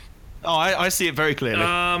 Oh, I see it very clearly.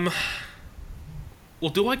 Well,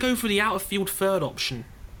 do I go for the out-of-field third option?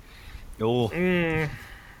 Oh.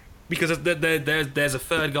 Because there's a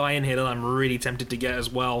third guy in here that I'm really tempted to get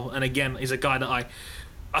as well. And again, he's a guy that I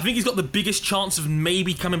think he's got the biggest chance of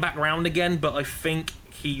maybe coming back round again, but I think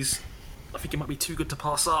he might be too good to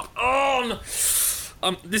pass up. Oh, no.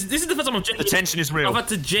 This is the first time the tension is real. I've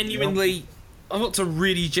got to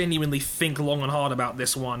really genuinely think long and hard about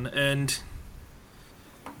this one, and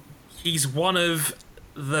he's one of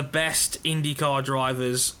the best IndyCar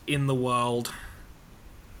drivers in the world.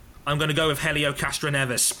 I'm going to go with Helio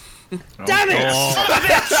Castroneves. Damn it!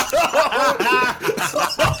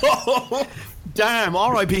 Oh. Damn,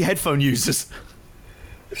 RIP headphone users.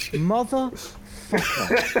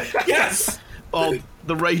 Motherfucker. Yes! Oh,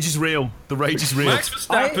 the rage is real. The rage is real. Max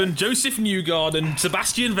Verstappen, Joseph Newgarden,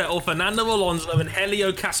 Sebastian Vettel, Fernando Alonso, and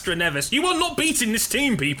Helio Castroneves. You are not beating this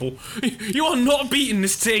team, people. You are not beating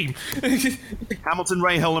this team. Hamilton,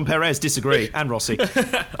 Rahal, and Perez disagree, and Rossi.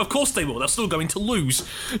 Of course they will. They're still going to lose.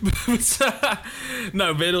 But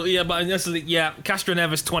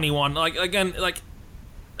Castroneves 21.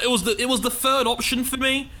 It was the third option for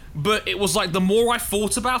me. But it was like the more I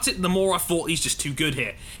thought about it, the more I thought he's just too good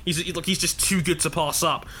here. He's just too good to pass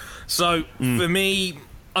up. So for me,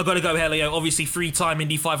 I've got to go Helio. Obviously, 3-time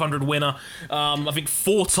Indy 500 winner. I think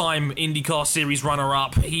 4-time IndyCar Series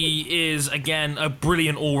runner-up. He is again a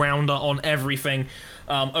brilliant all-rounder on everything.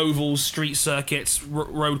 Ovals, street circuits,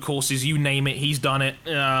 road courses, you name it, he's done it.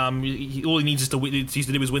 All he needs to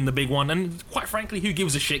do is win the big one, and quite frankly, who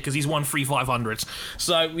gives a shit, because he's won 3 500s.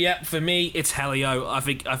 So yeah, for me, it's Helio. I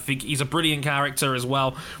think he's a brilliant character as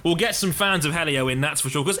well. We'll get some fans of Helio in, that's for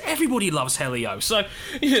sure, because everybody loves Helio. So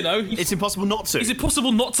it's impossible not to. It's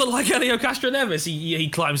impossible not to like Helio Castroneves. He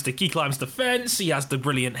climbs the fence. He has the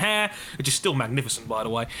brilliant hair, which is still magnificent, by the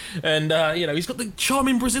way, and he's got the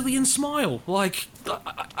charming Brazilian smile. Like,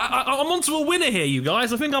 I'm onto a winner here, you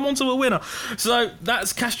guys. I think I'm onto a winner. So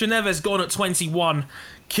that's Castroneves gone at 21.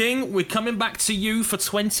 King, we're coming back to you for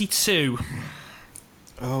 22.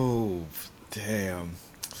 Oh, damn.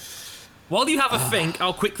 While you have a think,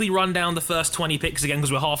 I'll quickly run down the first 20 picks again,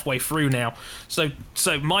 because we're halfway through now. So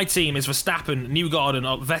my team is Verstappen,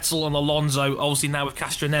 Newgarden, Vettel and Alonso, obviously now with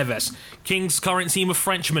Castroneves. King's current team of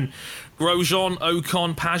Frenchmen, Grosjean,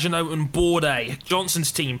 Ocon, Pagenaud and Bourdais.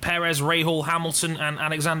 Johnson's team, Perez, Rahal, Hamilton and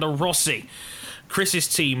Alexander Rossi. Chris's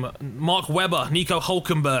team, Mark Webber, Nico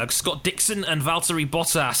Hulkenberg, Scott Dixon, and Valtteri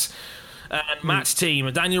Bottas. And Matt's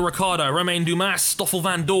team, Daniel Ricciardo, Romain Dumas, Stoffel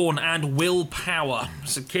Van Dorn, and Will Power.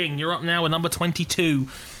 So, King, you're up now with number 22.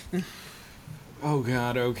 Oh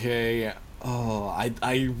god, okay. Oh,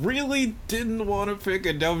 I really didn't want to pick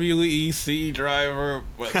a WEC driver,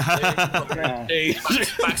 but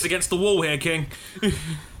Backs against the wall here, King.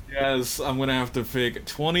 yes, I'm gonna have to pick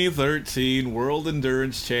 2013 World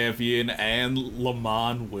Endurance Champion and Le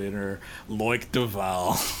Mans winner, Loic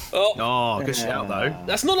Duval. Oh, good shout though.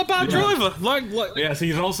 That's not a bad driver. Like, Yes,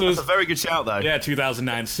 he's also That's a very good shout though.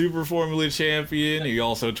 2009 Super Formula champion. He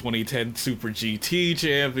also 2010 Super GT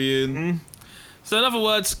champion. so in other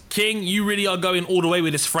words, King, you really are going all the way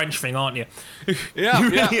with this French thing, aren't you? Yeah,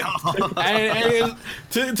 Really yeah. are. And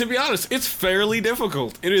to be honest, it's fairly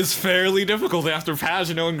difficult. It is fairly difficult after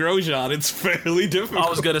Pagenaud and Grosjean. It's fairly difficult. I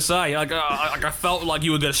was gonna say, I felt like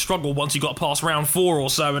you were gonna struggle once you got past round 4 or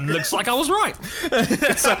so, and it looks like I was right.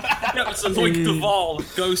 so Loic Duval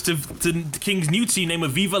goes to King's new team name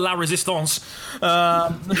of Viva la Resistance. With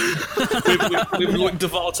Loic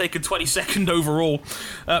Duval taking 22nd overall.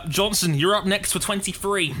 Johnson, you're up next for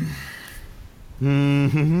 23.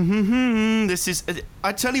 This is.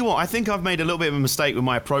 I tell you what, I think I've made a little bit of a mistake with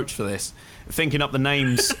my approach for this. Thinking up the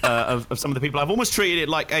names of some of the people. I've almost treated it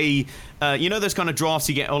like a, you know, those kind of drafts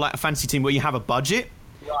you get, or like a fantasy team where you have a budget.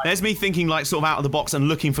 Right. There's me thinking like sort of out of the box and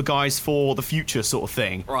looking for guys for the future sort of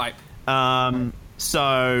thing. Right.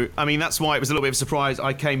 So, I mean, that's why it was a little bit of a surprise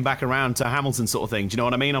I came back around to Hamilton sort of thing. Do you know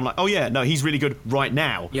what I mean? I'm like, oh yeah, no, he's really good right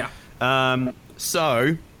now. Yeah.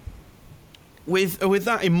 So, with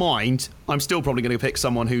that in mind, I'm still probably going to pick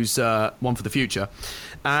someone who's one for the future.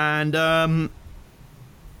 And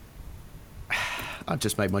I've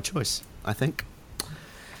just made my choice, I think.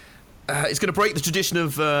 It's going to break the tradition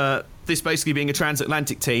of this basically being a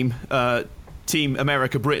transatlantic team, Team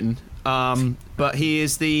America-Britain. But he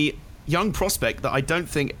is the young prospect that I don't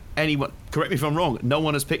think anyone, correct me if I'm wrong, no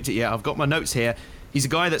one has picked it yet. I've got my notes here. He's a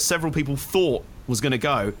guy that several people thought was going to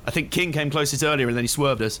go. I think King came closest earlier and then he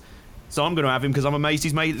swerved us. So I'm going to have him because I'm amazed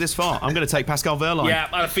he's made it this far. I'm going to take Pascal Wehrlein. Yeah,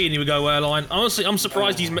 I had a feeling he would go Wehrlein. Honestly, I'm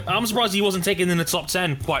surprised he wasn't taken in the top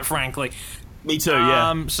 10, quite frankly. Me too,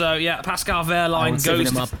 yeah. So yeah, Pascal Wehrlein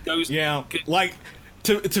goes. Yeah, like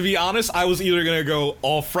to be honest, I was either gonna go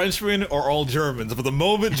all Frenchmen or all Germans, but the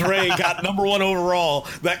moment Dre got number 1 overall,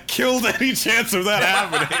 that killed any chance of that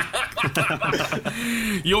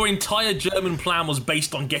happening. Your entire German plan was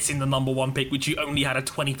based on getting the number 1 pick, which you only had a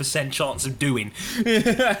 20% chance of doing.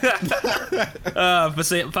 But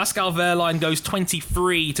see, Pascal Wehrlein goes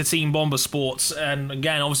 23 to Team Bomber Sports, and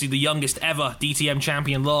again, obviously the youngest ever DTM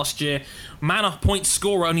champion last year. Manor point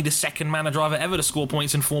scorer, only the second Manor driver ever to score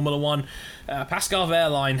points in Formula 1. Pascal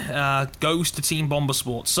Wehrlein goes to Team Bomber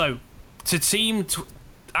Sports. So, to Team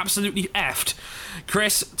absolutely effed.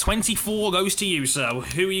 Chris, 24 goes to you, so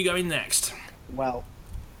who are you going next? Well,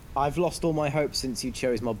 I've lost all my hope since you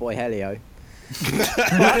chose my boy Helio.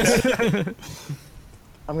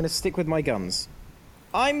 I'm going to stick with my guns.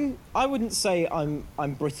 I wouldn't say I'm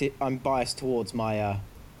biased towards my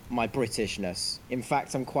my Britishness. In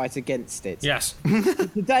fact, I'm quite against it. Yes.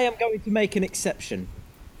 Today I'm going to make an exception.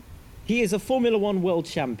 He is a Formula 1 world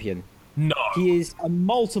champion. No. He is a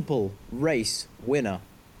multiple race winner.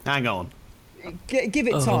 Hang on. Give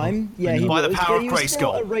it time. Yeah, he By the was, power but of he was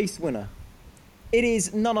still Grayskull. a race winner. It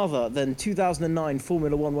is none other than 2009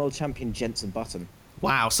 Formula 1 world champion Jenson Button.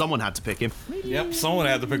 Wow, someone had to pick him. Yep, someone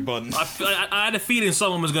had the pick button. I had a feeling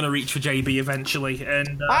someone was going to reach for JB eventually,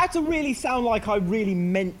 and I had to really sound like I really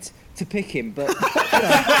meant to pick him, but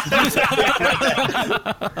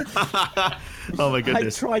Oh my I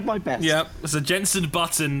goodness. tried my best. yeah, so Jenson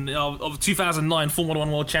Button of 2009 Formula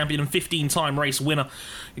 1 world champion and 15-time race winner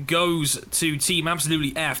goes to Team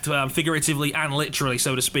Absolutely Effed, figuratively and literally,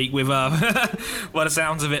 so to speak, with by the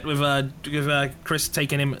sounds of it, with Chris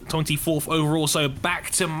taking him 24th overall. So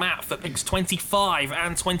back to Matt that picks 25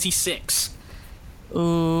 and 26.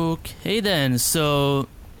 Okay then, so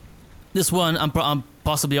this one I'm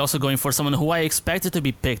possibly also going for someone who I expected to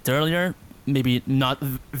be picked earlier, maybe not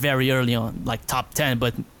very early on, like top 10,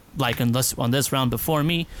 but like on this round before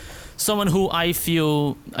me. Someone who I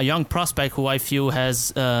feel, a young prospect who I feel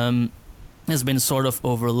has been sort of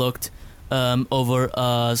overlooked over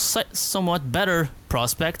a somewhat better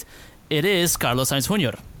prospect. It is Carlos Sainz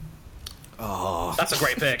Jr. That's a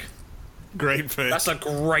great pick. Great pick. That's a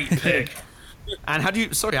great pick. And how do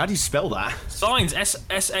you spell that? Sainz,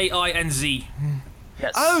 Sainz.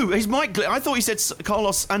 Yes. Oh, he's Mike. I thought he said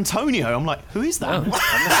Carlos Antonio. I'm like, who is that? I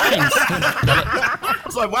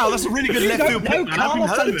was like, wow, that's a really good left field pick. Man. I haven't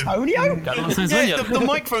heard of him. Antonio? Carlos Yeah, Antonio. the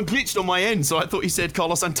microphone glitched on my end, so I thought he said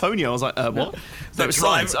Carlos Antonio. I was like, what? That was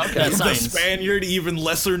right. science. Okay. That's The science. Spaniard, even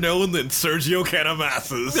lesser known than Sergio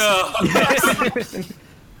Canamassas.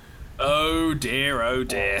 Oh dear, oh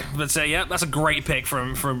dear. But yeah, that's a great pick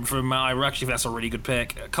from Matt. I actually think that's a really good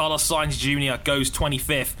pick. Carlos Sainz Jr. goes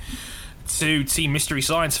 25th to Team Mystery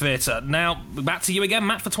Science Theater. Now back to you again,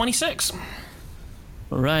 Matt, for 26.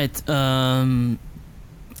 Right. I'm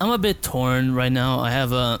a bit torn right now. I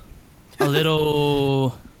have a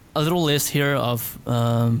little list here of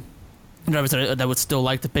drivers that I would still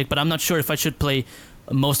like to pick, but I'm not sure if I should play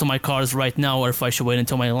most of my cars right now or if I should wait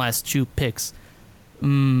until my last 2 picks.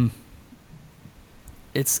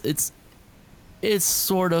 It's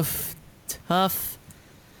sort of tough,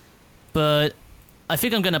 but I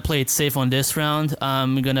think I'm gonna play it safe on this round.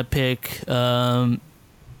 I'm gonna pick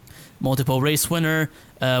multiple race winner,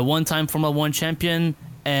 one-time Formula 1 champion,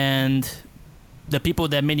 and the person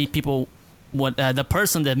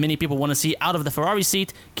that many people want to see out of the Ferrari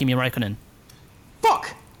seat, Kimi Räikkönen.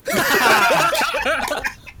 Fuck!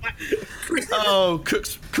 Oh,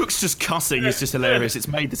 Cook's just cussing. It's just hilarious. It's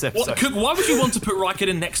made this episode. What, Cook, why would you want to put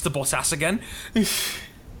Raikkonen next to Bottas again?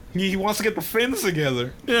 He wants to get the fins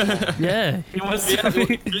together. Yeah, he was.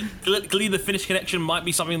 Clearly, the Finnish connection might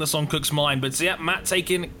be something that's on Cook's mind. But yeah, Matt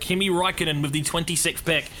taking Kimi Räikkönen with the 26th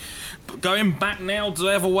pick. Going back now the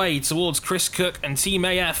other way towards Chris Cook and Team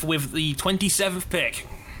AF with the 27th pick.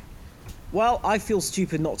 Well, I feel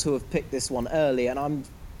stupid not to have picked this one early, and I'm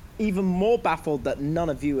even more baffled that none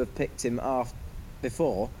of you have picked him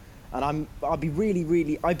before. And I'd be really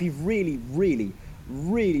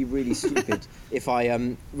stupid if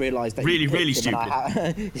I realised that. Really, you picked really him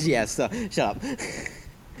and stupid. Yes, shut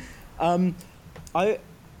up.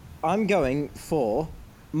 I'm going for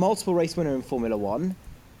multiple race winner in Formula 1,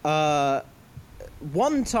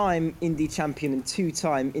 one-time Indy champion and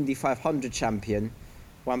 2-time Indy 500 champion,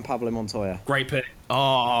 Juan Pablo Montoya. Great pick.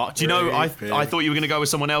 Oh, do you know, I pick. thought you were going to go with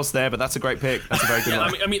someone else there, but that's a great pick. That's a very good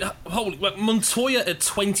one. I mean, holy, like, Montoya at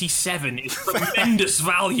 27 is tremendous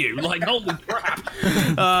value. Like, holy crap.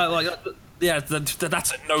 Yeah, that's a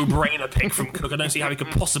no-brainer pick from Cook. I don't see how he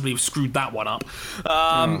could possibly have screwed that one up.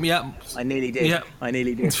 Yeah. I nearly did. Yeah. I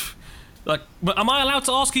nearly did. Like, but am I allowed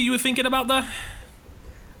to ask who you were thinking about there?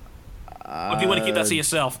 Or do you want to keep that to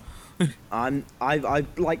yourself? I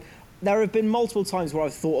like. There have been multiple times where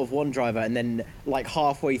I've thought of one driver and then, like,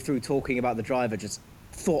 halfway through talking about the driver, just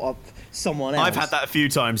thought up someone else. I've had that a few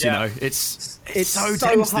times, Yeah. you know. It's so tense, this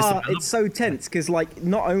hard. develop- It's so tense because, like,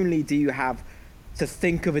 not only do you have to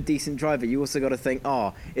think of a decent driver, you also got to think,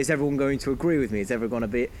 is everyone going to agree with me? Is everyone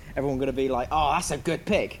going to be like, that's a good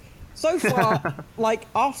pick? So far, like,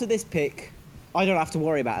 after this pick, I don't have to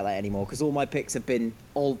worry about that anymore because all my picks have been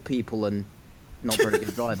old people and not very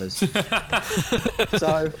good drivers.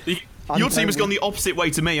 So Your team has gone the opposite way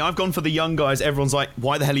to me. I've gone for the young guys. Everyone's like,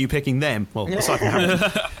 why the hell are you picking them? Well, aside from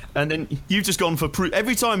Hamilton. And then you've just gone for...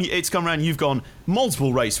 Every time it's come around, you've gone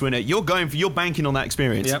multiple race winner. You're banking on that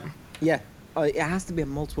experience. Yep. Yeah, it has to be a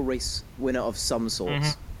multiple race winner of some sort,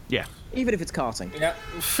 Yeah. even if it's karting. Yeah.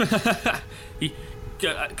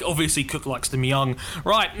 Obviously, Cook likes them young.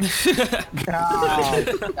 Right. That's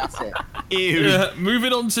it. Ew.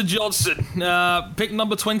 Moving on to Johnson. Pick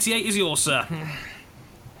number 28 is yours, sir.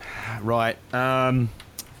 Right.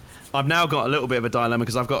 I've now got a little bit of a dilemma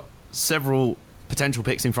because I've got several potential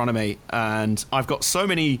picks in front of me, and I've got so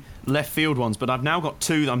many left field ones, but I've now got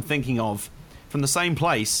 2 that I'm thinking of from the same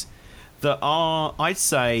place that are, I'd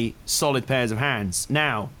say, solid pairs of hands.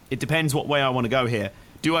 Now, it depends what way I want to go here.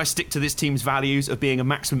 Do I stick to this team's values of being a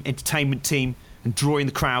maximum entertainment team and drawing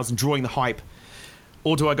the crowds and drawing the hype?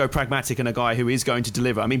 Or do I go pragmatic and a guy who is going to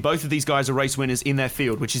deliver? I mean, both of these guys are race winners in their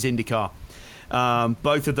field, which is IndyCar.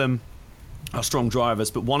 Both of them are strong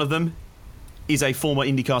drivers, but one of them is a former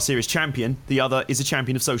IndyCar Series champion. The other is a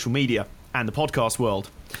champion of social media and the podcast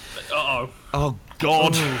world. Uh-oh. Oh,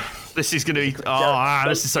 God. This is going to be...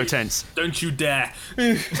 this is so tense. Don't you dare.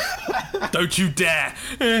 Don't you dare.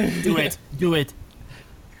 Do it. Do it.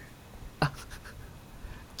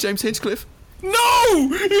 James Hinchcliffe? No!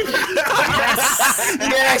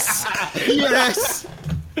 Yes! Yes!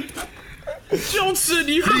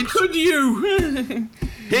 Johnson, how could you?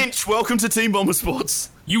 Hinch, welcome to Team Bomber Sports.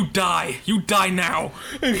 You die. You die now.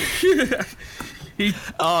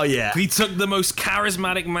 Oh, yeah. He took the most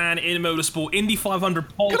charismatic man in motorsport, Indy 500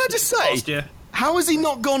 pole. Can I just say, last year. how has he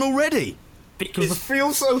not gone already? It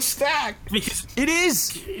feels so stacked. Because It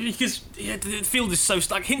is. yeah, the field is so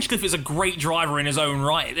stacked. Hinchcliffe is a great driver in his own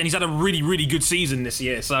right, and he's had a really, really good season this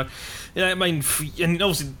year. So, yeah, I mean, and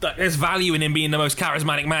obviously there's value in him being the most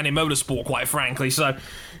charismatic man in motorsport, quite frankly. So,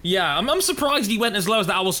 yeah, I'm surprised he went as low as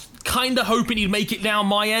that. I was kind of hoping he'd make it down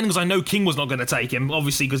my end because I know King was not going to take him,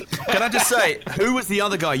 obviously. Because Can I just say, who was the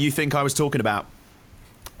other guy you think I was talking about?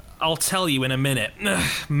 I'll tell you in a minute.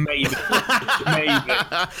 Maybe.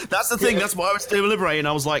 That's the thing. That's why I was deliberating.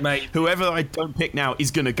 I was like, Mate. whoever I don't pick now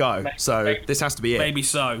is going to go. So this has to be it. Maybe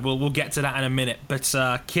so. We'll get to that in a minute. But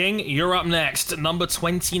King, you're up next. Number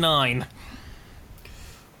 29.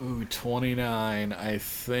 Ooh, 29. I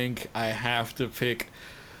think I have to pick.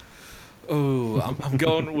 Ooh, I'm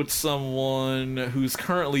going with someone who's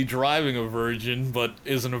currently driving a Virgin, but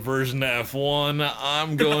isn't a Virgin to F1.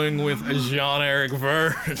 I'm going with Jean-Eric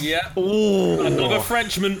Verne. Yeah. Ooh. Another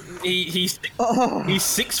Frenchman. He's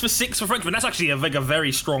 6 for 6 for Frenchman. That's actually a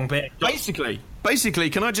very strong pick. Basically,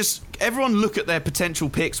 can I just everyone look at their potential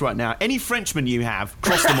picks right now? Any Frenchman you have,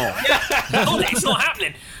 cross them off. Oh, it's not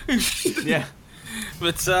happening. Yeah.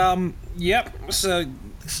 But yep.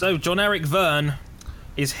 So Jean-Eric Verne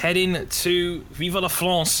is heading to Vive la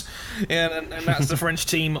France, and that's the French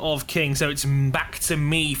team of King. So it's back to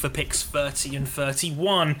me for picks 30 and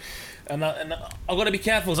 31. And I've got to be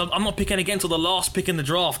careful, 'cause I'm not picking again until the last pick in the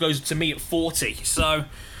draft goes to me at 40. So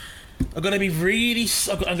I've got to be really.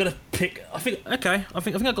 I'm going to pick. I think I've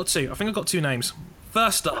got two. I think I've got two names.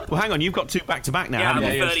 First up. Well, hang on. You've got two back to back now. Yeah,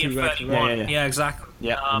 haven't you? 30 and 31. Yeah, exactly.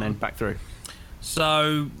 Yeah, and then back through.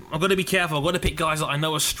 So I've got to be careful. I've got to pick guys that I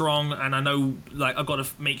know are strong, and I know, like, I've got to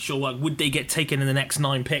make sure, like, would they get taken in the next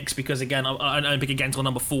 9 picks? Because again, I don't pick again until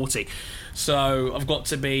number 40. So I've got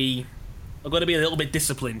to be a little bit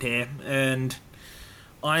disciplined here, and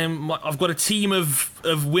I've got a team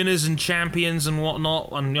of winners and champions and whatnot,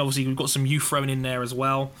 and obviously we've got some youth thrown in there as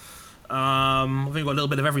well. I think we've got a little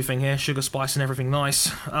bit of everything here, sugar, spice, and everything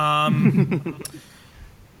nice.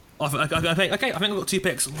 I think I've got 2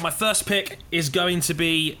 picks. My first pick is going to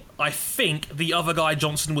be, I think, the other guy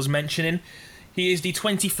Johnson was mentioning. He is the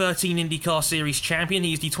 2013 IndyCar Series champion.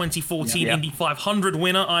 He is the 2014 Indy 500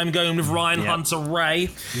 winner. I'm going with Ryan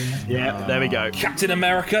Hunter-Reay. Yeah, there we go. Captain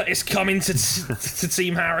America is coming to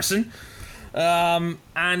Team Harrison.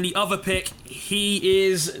 And the other pick, he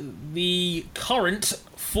is the current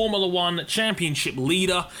Formula One championship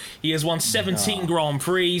leader. He has won 17 Grand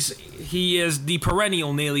Prix. He is the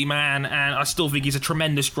perennial nearly man, and I still think he's a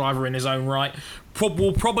tremendous driver in his own right.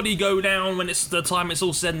 Will probably go down when it's the time it's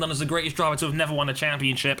all said and done as the greatest driver to have never won a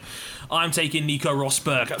championship. I'm taking Nico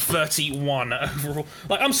Rosberg at 31 overall.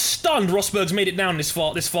 Like, I'm stunned Rosberg's made it down this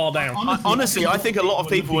far down. Honestly, I think a lot of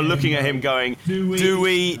people were looking at him going, do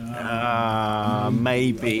we?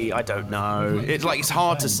 Maybe. I don't know. It's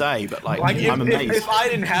hard to say, but I'm amazed. If I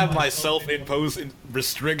didn't have my self-imposed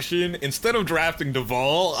restriction, instead of drafting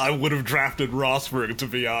Duvall, I would have drafted Rosberg, to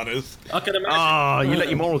be honest. I can imagine. You let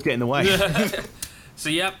your morals get in the way. So,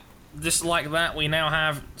 yep, just like that, we now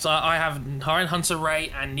have... So I have Ryan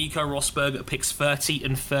Hunter-Reay and Nico Rosberg at picks 30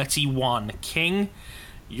 and 31. King,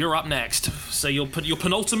 you're up next. So you'll put your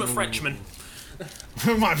penultimate Frenchman.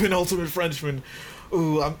 My penultimate Frenchman.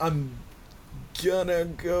 Ooh, I'm gonna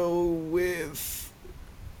go with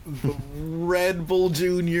the Red Bull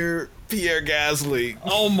Jr. Pierre Gasly.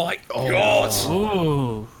 Oh my God!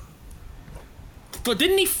 Ooh. But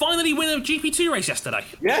didn't he finally win a GP2 race yesterday?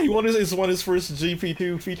 Yeah, he won his first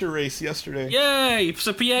GP2 feature race yesterday. Yay!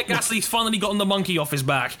 So Pierre Gasly's finally gotten the monkey off his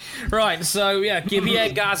back. Right, so yeah, Pierre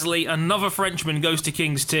Gasly, another Frenchman, goes to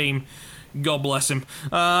King's team. God bless him.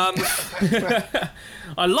 I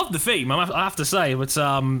love the theme, I have to say, but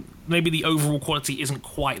maybe the overall quality isn't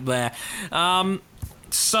quite there.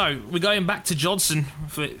 So, we're going back to Johnson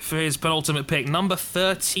for his penultimate pick, number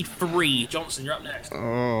 33. Johnson, you're up next.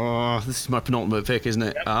 Oh, this is my penultimate pick, isn't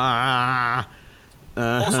it? Yep.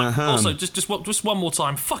 Also, just one more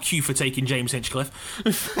time, fuck you for taking James Hinchcliffe.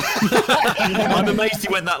 I'm amazed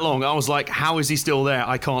he went that long. I was like, how is he still there?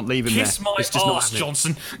 I can't leave him Kiss there. my It's just not arse, happening.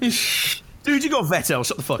 Johnson. Dude, you got Vettel.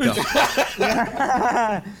 Shut the fuck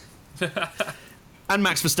up. And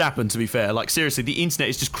Max Verstappen, to be fair. Like, seriously, the internet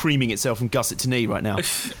is just creaming itself from gusset to knee right now.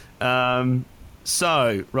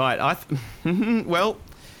 Well,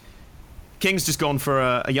 King's just gone for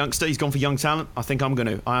a youngster. He's gone for young talent. I think I'm going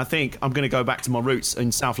to go back to my roots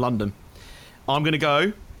in South London. I'm going to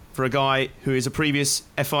go for a guy who is a previous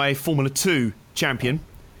FIA Formula 2 champion,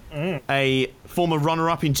 a former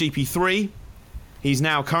runner-up in GP3. He's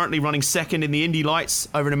now currently running second in the Indy Lights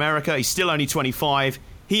over in America. He's still only 25.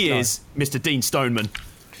 He is Mr. Dean Stoneman.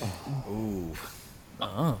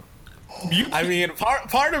 I mean,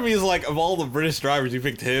 part of me is like, of all the British drivers, you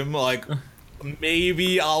picked him. Like,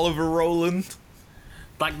 maybe Oliver Rowland.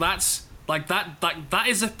 That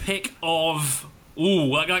is a pick of.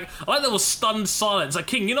 Ooh, I like there was stunned silence. Like,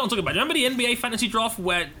 King, you know what I'm talking about? Remember the NBA fantasy draft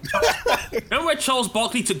where Charles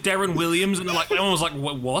Barkley took Darren Williams and like everyone was like,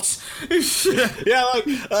 what? Yeah,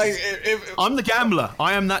 if I'm the gambler.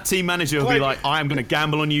 I am that team manager who'll be like, I am going to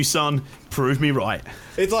gamble on you, son. Prove me right.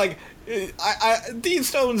 it's like, Dean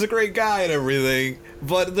Stone's a great guy and everything,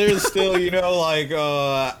 but there's still, like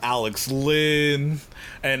Alex Lynn.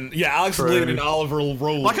 And yeah, Alex Lynn and Oliver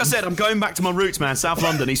Rowland. Like I said, I'm going back to my roots, man. South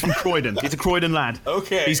London. He's from Croydon. He's a Croydon lad.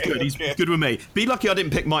 Okay. He's good. He's good with me. Be lucky I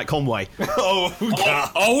didn't pick Mike Conway. Oh,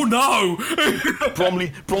 God. Oh no!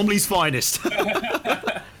 Bromley's finest.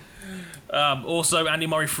 Also, Andy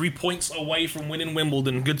Murray 3 points away from winning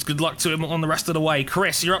Wimbledon. Good luck to him on the rest of the way.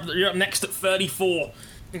 Chris, you're up next at 34.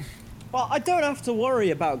 Well, I don't have to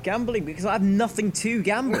worry about gambling because I have nothing to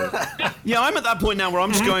gamble. Yeah, I'm at that point now where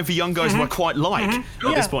I'm just going for young guys who I quite like at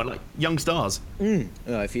this point, like young stars.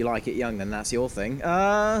 If you like it young, then that's your thing.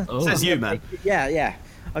 Says you, man. Yeah.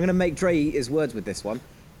 I'm going to make Dre eat his words with this one.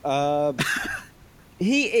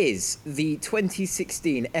 He is the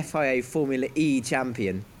 2016 FIA Formula E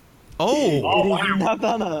champion. Oh, It is none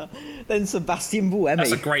other than Sebastian Buemi.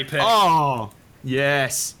 That's a great pick. oh,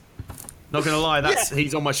 yes. Not gonna lie,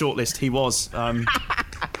 he's on my shortlist. He was.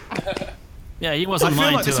 Yeah, he I wasn't feel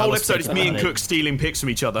mine like this too. I whole was episode is thinking me and about Cook stealing picks from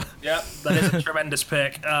each other. Yep, that is a tremendous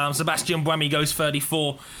pick. Sebastian Buemi goes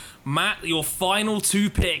 34. Matt, your final two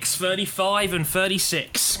picks, 35 and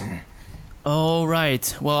 36. All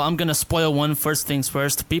right. Well, I'm gonna spoil one first things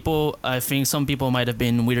first. I think some people might have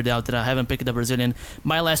been weirded out that I haven't picked a Brazilian.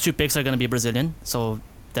 My last two picks are gonna be Brazilian, so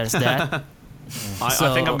there's that. I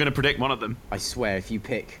think I'm gonna predict one of them. I swear, if you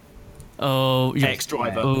pick... Oh,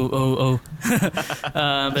 Ex-driver.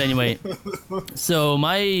 But anyway, so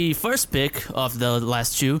my first pick of the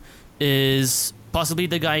last two is possibly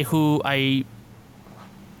the guy who I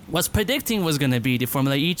was predicting was gonna be the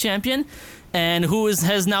Formula E champion, and who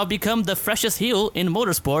has now become the freshest heel in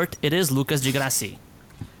motorsport. It is Lucas Di Grassi.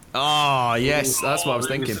 Oh, yes, that's what I was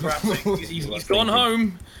thinking. He's gone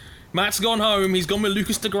home. Matt's gone home. He's gone with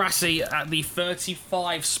Lucas Di Grassi at the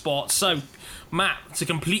 35 spot. So, Matt, to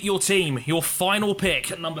complete your team, your final pick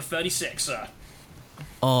at number 36, sir.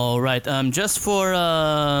 All right. Just for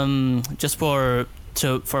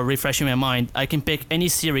refreshing my mind, I can pick any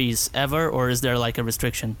series ever, or is there like a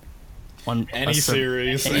restriction on Any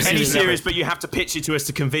series. Any series, but you have to pitch it to us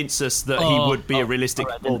to convince us that he would be a realistic,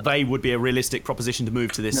 or they would be a realistic proposition to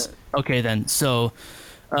move to this. Okay, then. So,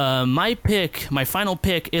 my final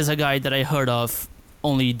pick is a guy that I heard of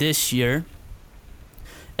only this year,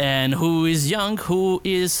 and who is young, who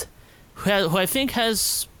I think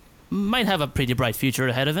might have a pretty bright future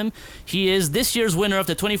ahead of him. He is this year's winner of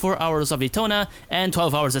the 24 Hours of Daytona and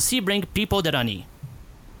 12 Hours of Sebring, Pipo Derani.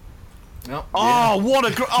 Oh, what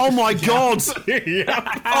a! Oh my God! Oh,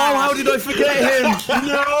 how did I forget him?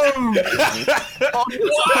 No!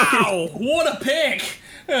 Wow! What a pick!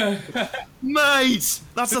 Mate,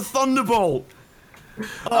 that's a thunderbolt.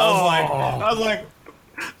 I was like,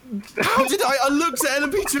 How did I looked at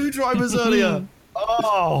LMP2 drivers earlier.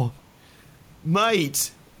 Oh,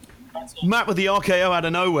 mate. Matt with the RKO out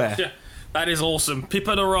of nowhere. Yeah, that is awesome.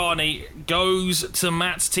 Pipo Derani goes to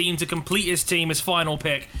Matt's team to complete his team, his final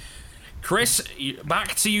pick. Chris,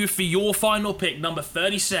 back to you for your final pick, number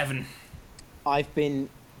 37. I've been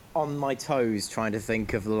on my toes trying to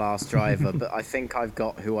think of the last driver, but I think I've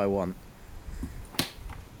got who I want.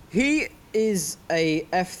 He is a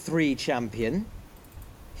F3 champion.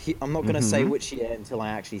 I'm not going to say which year until I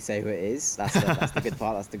actually say who it is. That's the good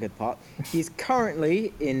part. That's the good part. He's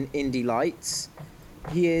currently in Indy Lights.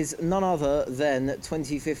 He is none other than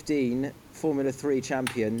 2015 Formula 3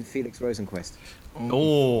 champion Felix Rosenqvist.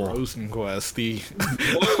 Oh, Rosenquist,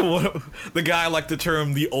 the guy I like to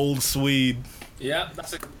term the old Swede. Yeah,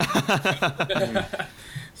 that's it.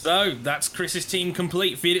 So, that's Chris's team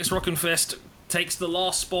complete. Felix Rosenqvist takes the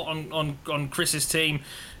last spot on Chris's team.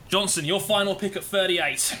 Johnson, your final pick at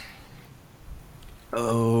 38.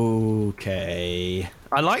 okay.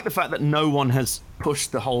 I like the fact that no one has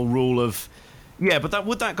pushed the whole rule of, but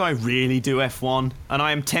would that guy really do F1? And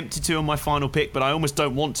I am tempted to on my final pick, but I almost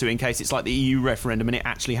don't want to in case it's like the EU referendum and it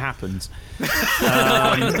actually happens.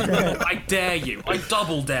 I dare you. I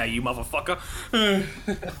double dare you, motherfucker.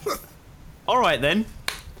 All right, then.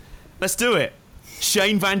 Let's do it.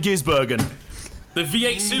 Shane Van Gisbergen. The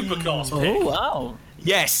V8 Supercars pick. Oh, wow.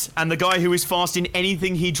 Yes, and the guy who is fast in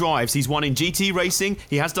anything he drives. He's won in GT racing.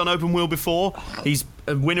 He has done open wheel before. He's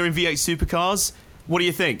a winner in V8 Supercars. What do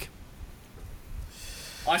you think?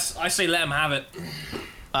 I say let him have it.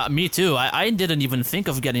 Me too. I didn't even think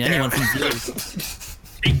of getting anyone from Vetoes.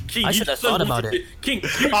 King, I you should have so thought about wanted it. King,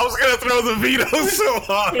 I was gonna throw the veto so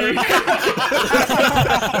hard.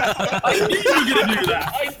 I knew you were gonna do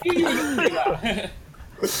that. I knew you were gonna do that.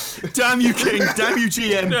 Damn you, King. Damn you,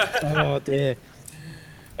 GM. Oh dear.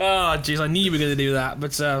 Oh, jeez, I knew you were going to do that.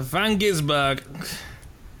 But Van Gisberg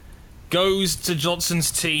goes to Johnson's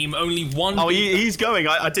team. Only one. Oh, he's going.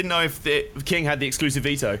 I didn't know if the King had the exclusive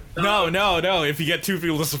veto. No. If you get two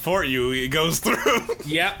people to support you, it goes through.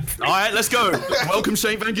 Yep. All right, let's go. Welcome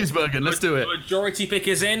Shane Van Gisbergen. Let's do it. Majority pick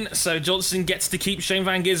is in, so Johnson gets to keep Shane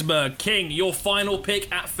Van Gisberg. King, your final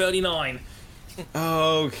pick at 39.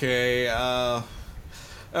 Okay,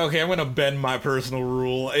 I'm gonna bend my personal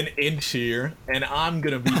rule an inch here, and I'm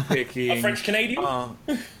gonna be picking A French Canadian? No,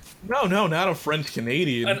 not a French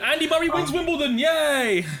Canadian. And Andy Murray wins Wimbledon.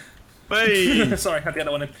 Yay! Hey. Sorry, had to get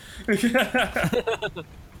that one in.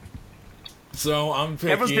 So I'm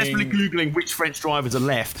picking. Everyone's desperately Googling which French drivers are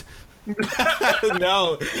left.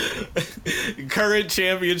 No, current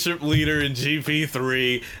championship leader in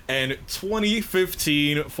GP3 and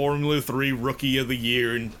 2015 Formula 3 Rookie of the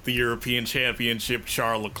Year in the European Championship,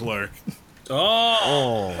 Charles Leclerc.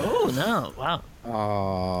 Oh no! Wow.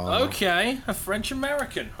 Oh. Okay, a French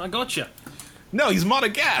American. I gotcha. No, he's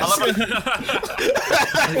Monegasque.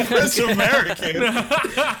 French American.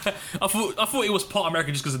 I thought he was part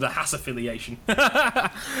American just because of the Haas affiliation.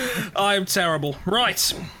 I'm terrible.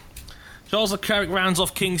 Right. Charles Leclerc rounds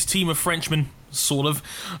off King's team of Frenchmen, sort of,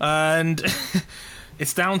 and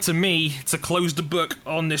it's down to me to close the book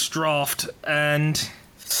on this draft, and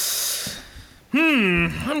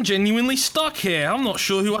I'm genuinely stuck here. I'm not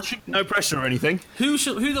sure who I should. No pressure or anything. Who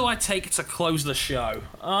do I take to close the show?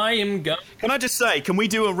 I am going. Can I just say, can we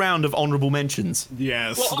do a round of honourable mentions?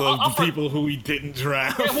 Yes, Well, the people who we didn't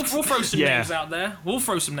draft. Yeah, we'll throw some Yeah.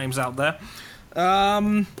 names out there.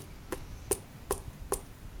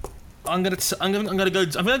 I'm gonna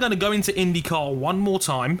go into IndyCar one more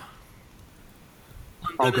time.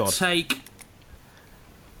 I'm gonna take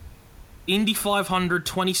Indy 500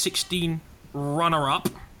 2016 runner-up.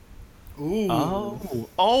 Oh,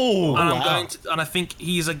 And I'm going to, and I think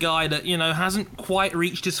he's a guy that hasn't quite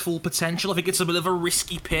reached his full potential. I think it's a bit of a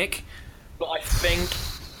risky pick, but I think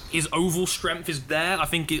his oval strength is there. I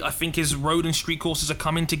think his road and street courses are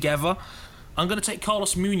coming together. I'm going to take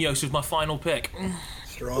Carlos Munoz with my final pick.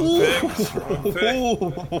 Strong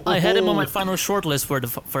pick. I had him on my final shortlist for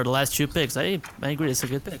the last two picks. I agree. It's a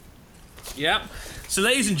good pick. Yeah. So,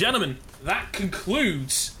 ladies and gentlemen, that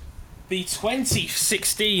concludes the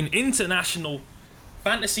 2016 International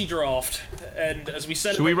Fantasy Draft. And as we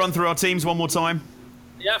said, should we run through our teams one more time?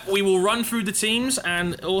 Yeah, we will run through the teams,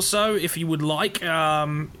 and also, if you would like,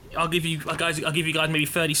 I'll give you guys maybe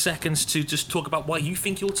 30 seconds to just talk about why you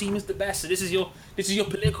think your team is the best. So this is your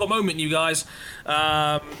political moment, you guys.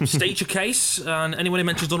 State your case, and anyone who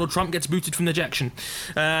mentions Donald Trump gets booted from the ejection.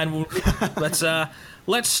 And let's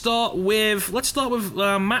start with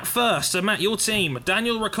Matt first. So Matt, your team: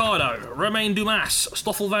 Daniel Ricciardo, Romain Dumas,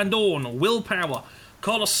 Stoffel Van Dorn, Will Power,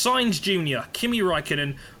 Carlos Sainz Jr., Kimi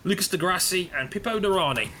Räikkönen, Lucas Di Grassi, and Pippo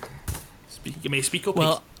Derani. Speak up.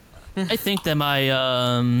 Well, I think that my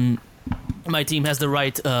team has the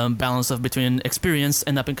right balance of between experience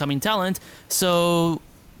and up-and-coming talent, so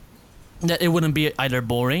that it wouldn't be either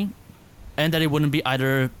boring, and that it wouldn't be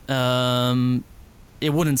either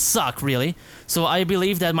it wouldn't suck really. So I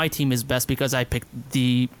believe that my team is best because I picked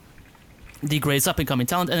the greatest up-and-coming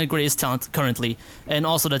talent and the greatest talent currently, and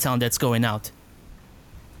also the talent that's going out.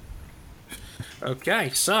 Okay,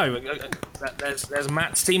 so there's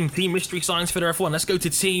Matt's team Mystery Science Fitter F1. Let's go to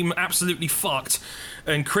team Absolutely Fucked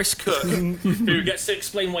and Chris Cook, who gets to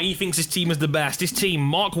explain why he thinks his team is the best. His team: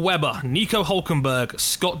 Mark Webber, Nico Hulkenberg,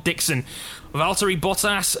 Scott Dixon, Valtteri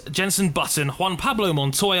Bottas, Jenson Button, Juan Pablo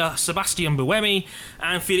Montoya, Sebastian Buemi,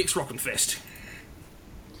 and Felix Rockenfist.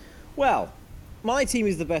 Well, my team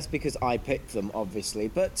is the best because I picked them, obviously.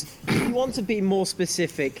 But if you want to be more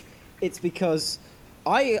specific, it's because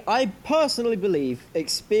I personally believe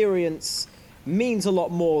experience means a lot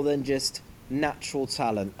more than just natural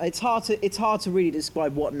talent. It's hard to really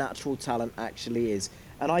describe what natural talent actually is.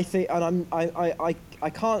 And I think, and I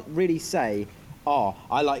can't really say, oh,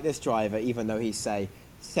 I like this driver, even though he's, say,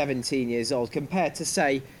 17 years old, compared to,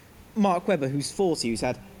 say, Mark Webber, who's 40, who's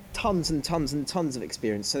had tons and tons and tons of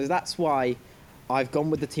experience. So that's why I've gone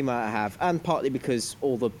with the team I have, and partly because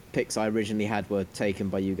all the picks I originally had were taken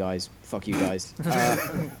by you guys. Fuck you guys.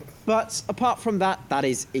 But apart from that, that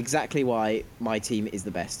is exactly why my team is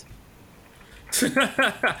the best.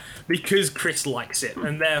 Because Chris likes it,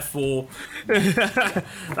 and therefore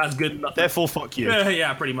that's good enough. Therefore, fuck you.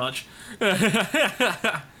 Yeah, pretty much.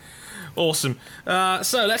 Awesome.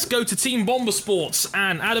 So let's go to Team Bomber Sports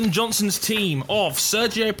and Adam Johnson's team of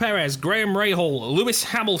Sergio Perez, Graham Rahal, Lewis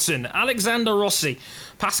Hamilton, Alexander Rossi,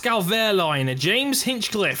 Pascal Wehrlein, James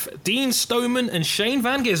Hinchcliffe, Dean Stoneman, and Shane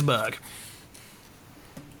Van Gisberg.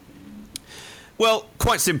 Well,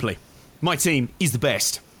 quite simply, my team is the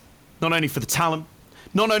best. Not only for the talent,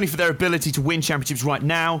 not only for their ability to win championships right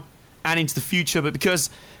now and into the future, but because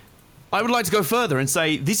I would like to go further and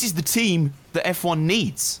say this is the team that F1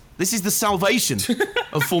 needs. This is the salvation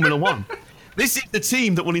of Formula One. This is the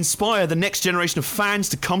team that will inspire the next generation of fans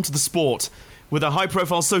to come to the sport. With a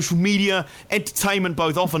high-profile social media, entertainment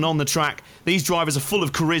both off and on the track, these drivers are full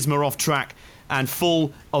of charisma off track and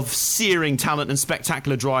full of searing talent and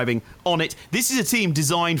spectacular driving on it. This is a team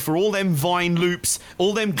designed for all them Vine loops,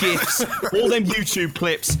 all them GIFs, all them YouTube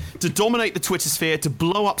clips, to dominate the Twitter sphere, to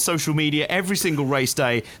blow up social media every single race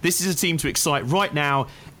day. This is a team to excite right now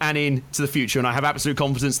and into the future, and I have absolute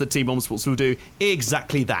confidence that Team Bomber Sports will do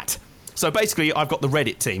exactly that. So basically, I've got the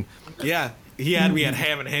Reddit team. Yeah, he had me at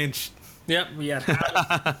Ham and Hinch. Yep, we had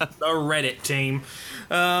the Reddit team.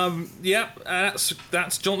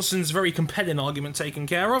 That's Johnson's very compelling argument taken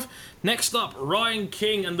care of. Next up, Ryan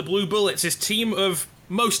King and the Blue Bullets, his team of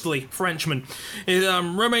mostly Frenchmen.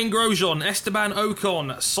 Romain Grosjean, Esteban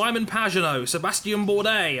Ocon, Simon Pagenaud, Sebastien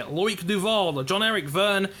Bourdais, Loic Duval, John-Eric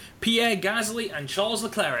Verne, Pierre Gasly, and Charles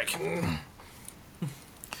Leclerc.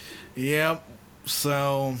 Yep,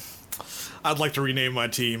 so I'd like to rename my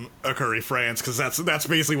team Écurie France, because that's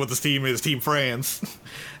basically what this team is, Team France.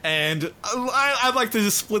 And I'd like to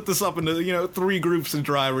just split this up into, 3 groups of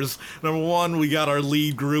drivers. Number 1, we got our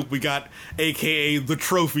lead group. We got, a.k.a. the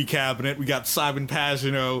Trophy Cabinet. We got Simon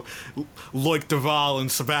Pagenaud, Loic Duval,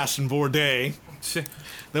 and Sebastien Bourdais.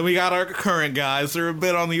 Then we got our current guys. They're a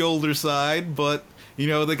bit on the older side, but,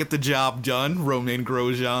 they get the job done. Romain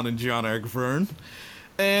Grosjean and Jean-Eric Verne.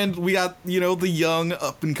 And we got, the young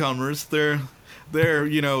up-and-comers. They're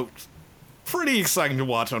pretty exciting to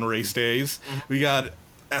watch on race days. We got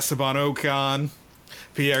Esteban Ocon,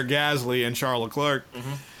 Pierre Gasly, and Charles Leclerc.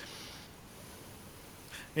 Mm-hmm.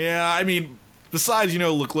 Yeah, I mean, besides,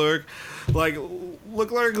 Leclerc,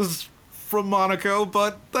 Leclerc is from Monaco,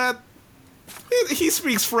 but he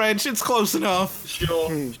speaks French. It's close enough.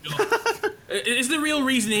 Sure. Is the real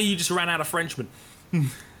reason here you just ran out of Frenchmen?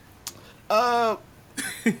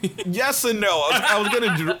 Yes and no.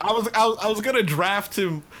 I was gonna draft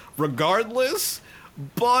him regardless,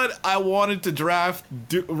 but I wanted to draft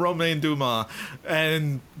Romain Dumas,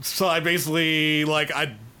 and so I basically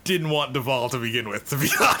I didn't want Duval to begin with, to be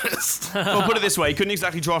honest. Well, put it this way, he couldn't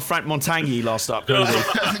exactly draft Frank Montagny last up, could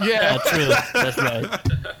he? Yeah, true. That's right.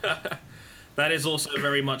 That is also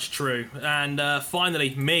very much true. And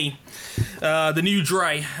finally, me, the new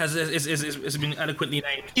Dre, has been eloquently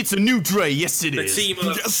named. It's a new Dre, yes it is.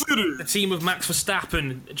 The team of Max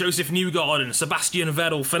Verstappen, Joseph Newgarden, Sebastian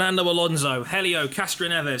Vettel, Fernando Alonso, Helio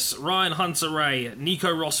Castroneves, Ryan Hunter-Reay,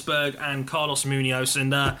 Nico Rosberg, and Carlos Munoz.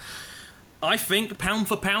 And I think, pound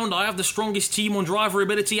for pound, I have the strongest team on driver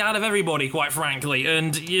ability out of everybody, quite frankly.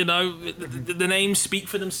 And, the names speak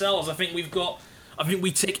for themselves. I think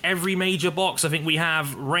we tick every major box. I think we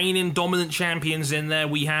have reigning dominant champions in there.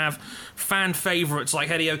 We have fan favourites like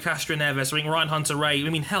Helio Castroneves. I think Ryan Hunter-Reay. I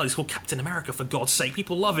mean, hell, he's called Captain America, for God's sake.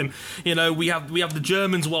 People love him. We have the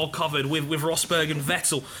Germans well covered with Rosberg and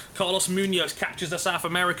Vettel. Carlos Munoz captures the South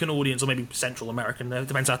American audience, or maybe Central American.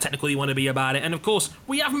 Depends how technical you want to be about it. And of course,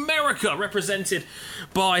 we have America represented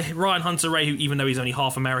by Ryan Hunter-Reay, who, even though he's only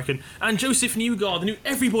half American, and Joseph Newgarden, who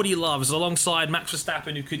everybody loves, alongside Max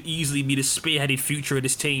Verstappen, who could easily be the spearheaded future of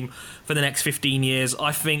this team for the next 15 years.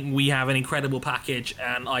 I think we have an incredible package,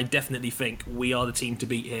 and I definitely think we are the team to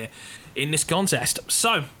beat here in this contest.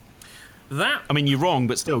 So, that... I mean, you're wrong,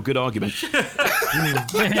 but still, good argument.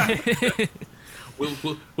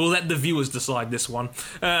 We'll let the viewers decide this one.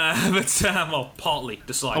 Partly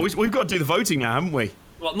decide. Oh, we've got to do the voting now, haven't we?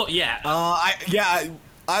 Well, not yet.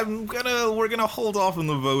 We're gonna hold off on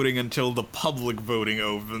the voting until the public voting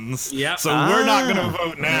opens. Yeah. So we're not gonna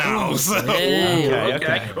vote now. So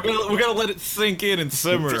Okay. we're gonna let it sink in and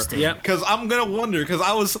simmer. Yeah. Because I'm gonna wonder. Because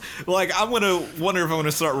I'm gonna wonder if I'm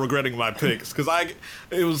gonna start regretting my picks. Because I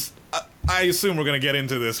assume we're gonna get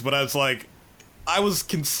into this, but I was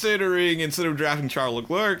considering, instead of drafting Charles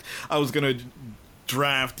Leclerc, I was gonna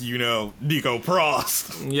draft, Nico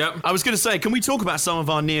Prost. Yep. I was going to say, can we talk about some of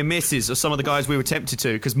our near misses or some of the guys we were tempted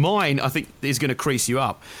to? Because mine, I think, is going to crease you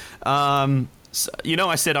up. you know,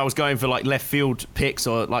 I said I was going for like left field picks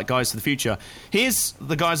or like guys for the future. Here's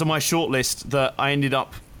the guys on my shortlist that I ended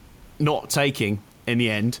up not taking in the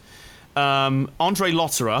end. Andre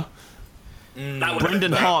Lotterer,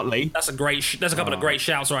 Brendan Hartley. That's there's a couple of great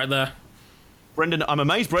shouts right there. I'm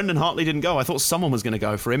amazed Brendan Hartley didn't go. I thought someone was going to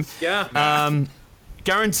go for him. Yeah.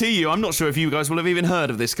 Guarantee you, I'm not sure if you guys will have even heard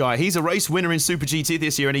of this guy. He's a race winner in Super GT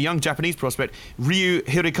this year and a young Japanese prospect, Ryu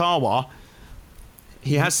Hirakawa.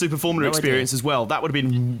 He has Super Formula experience as well. That would have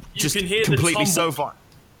been just completely so far.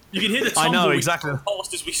 You can hear the I know, tumbleweed exactly.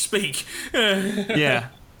 fast as we speak. Yeah.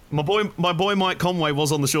 My boy Mike Conway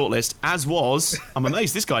was on the shortlist, as was, I'm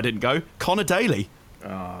amazed this guy didn't go, Connor Daly.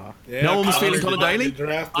 Yeah, No one was feeling Connor Daly?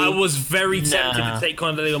 I was very tempted to take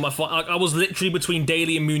Connor Daly on my I was literally between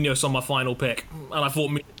Daly and Munoz on my final pick, and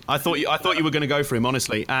I thought you were going to go for him,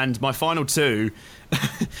 honestly. And my final two,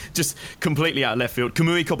 just completely out of left field,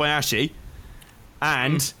 Kamui Kobayashi,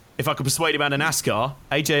 and if I could persuade him out of NASCAR,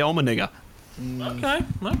 AJ Allmendinger.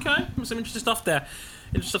 Okay. Some interesting stuff there.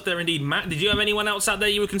 Interesting stuff there indeed. Matt, did you have anyone else out there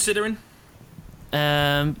you were considering?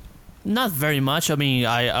 Not very much. I mean,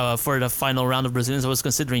 I for the final round of Brazilians, I was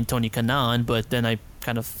considering Tony Kanaan, but then I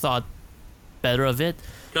kind of thought better of it.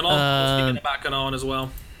 Kanaan, I was thinking about Kanaan as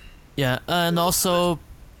well. Yeah, and also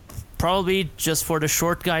probably just for the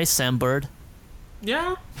short guy, Sam Bird.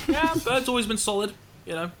 Yeah. Bird's always been solid,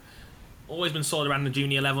 you know. Always been solid around the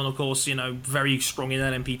junior level, of course, you know, very strong in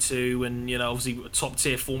LMP2 and, you know, obviously a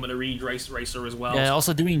top-tier Formula E racer as well. Yeah,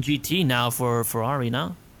 also doing GT now for Ferrari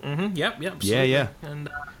now. Mm-hmm, yep, absolutely. Yeah. And,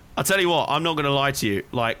 I'll tell you what, I'm not going to lie to you.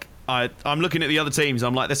 Like, I'm looking at the other teams.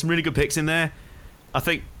 I'm like, there's some really good picks in there. I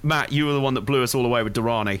think, Matt, you were the one that blew us all away with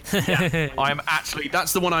Durrani. I'm actually,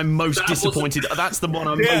 that's the one I'm most disappointed. That's the one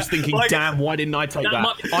I'm most thinking, damn, why didn't I take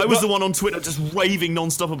that? I was the one on Twitter just raving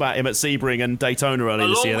non-stop about him at Sebring and Daytona earlier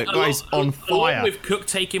this year. That guy's on fire. Along with Cook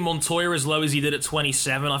taking Montoya as low as he did at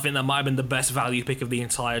 27, I think that might have been the best value pick of the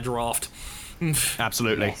entire draft.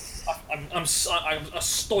 Absolutely. I'm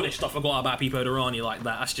astonished I forgot about Pipo Durrani like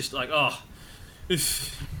that. That's just like, oh.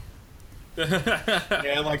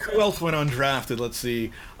 Yeah, like who else went undrafted? Let's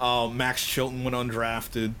see. Max Chilton went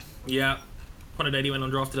undrafted. Yeah. Connor Daly went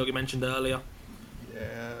undrafted, like you mentioned earlier.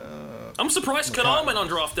 Yeah. I'm surprised Kanaan went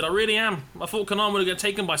undrafted. I really am. I thought Kanaan would have got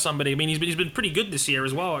taken by somebody. I mean, he's been pretty good this year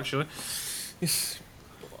as well, actually.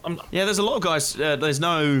 Yeah, there's a lot of guys. There's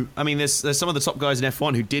some of the top guys in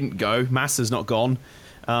F1 who didn't go. Massa's not gone.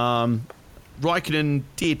 Raikkonen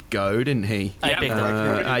did go, didn't he? I picked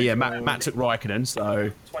Raikkonen. Yeah, Matt took Raikkonen,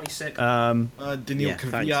 so... 26. Daniil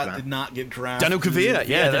Kvyat did not get drafted. Daniel Kvyat,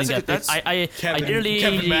 yeah, that's I nearly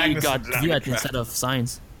Kevin Magnussen got did not Kvyat get instead of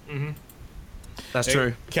Sainz. that's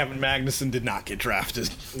true. Kevin Magnussen did not get drafted.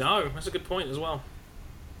 No, that's a good point as well.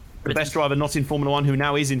 The best driver not in Formula 1, who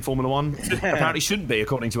now is in Formula 1, apparently shouldn't be,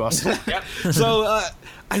 according to us. So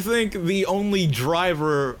I think the only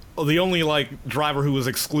driver who was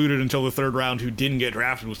excluded until the third round who didn't get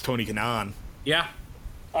drafted was Tony Kanaan. Yeah.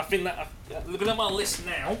 I think that... looking at my list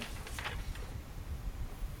now...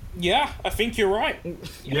 Yeah, I think you're right.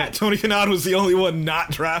 Yeah, Tony Kanaan was the only one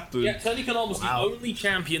not drafted. Yeah, Tony Kanaan was the only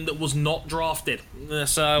champion that was not drafted.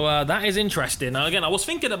 So that is interesting. Now, again, I was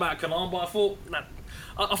thinking about Kanaan, but I thought...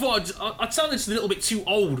 I'd sound a little bit too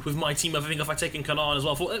old with my team. I think if I'd taken Kanaan as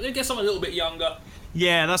well, I thought I guess I'm a little bit younger,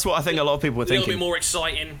 Yeah, that's what I think a lot of people were a little bit thinking. more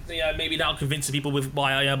exciting. Yeah, maybe that'll convince the people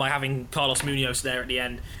by having Carlos Munoz there at the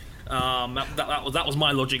end. That was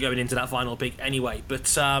my logic going into that final pick anyway.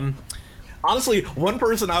 But Honestly, one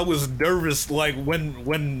person I was nervous, like,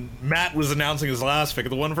 when Matt was announcing his last pick,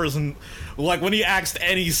 the one person, like, when he asked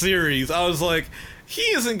any series, I was like, he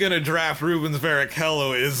isn't going to draft Rubens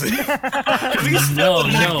Barrichello, is he? 'Cause he's still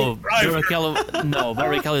an active driver.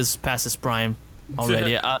 Barrichello is past his prime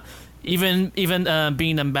already. Even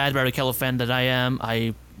being a bad Barrichello fan that I am,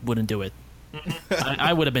 I wouldn't do it.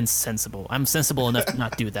 I would have been sensible. I'm sensible enough to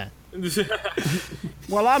not do that.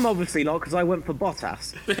 Well, I'm obviously not because I went for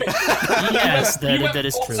Bottas. Yes, that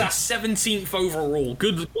is true. Bottas 17th overall.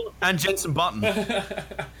 Good. And Jenson Button.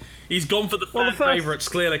 He's gone for the fan favourites,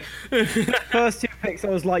 clearly. First two picks, I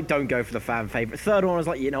was like, don't go for the fan favourite. Third one, I was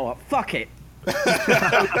like, you know what? Fuck it.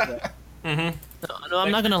 No,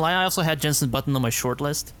 I'm not gonna lie. I also had Jenson Button on my short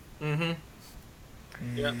list.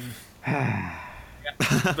 Yeah.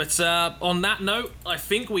 But on that note, I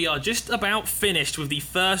think we are just about finished with the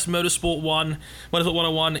first Motorsport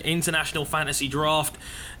 101 International Fantasy Draft.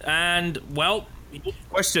 And, well...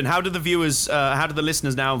 Question, how do the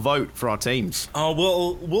listeners now vote for our teams?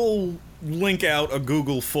 We'll link out a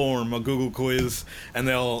Google form, a Google quiz, and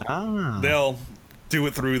they'll do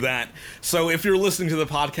it through that. So if you're listening to the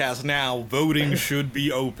podcast now, voting should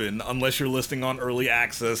be open. Unless you're listening on early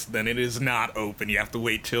access, then it is not open. You have to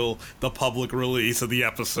wait till the public release of the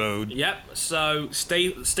episode. Yep. So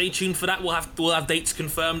stay tuned for that. We'll have dates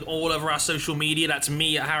confirmed all over our social media. That's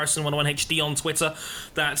me at Harrison101HD on Twitter.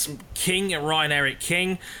 That's King at Ryan Eric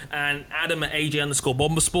King, and Adam at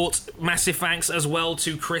AJ_Bomber Sports. Massive thanks as well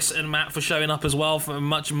to Chris and Matt for showing up as well. For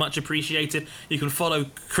much appreciated. You can follow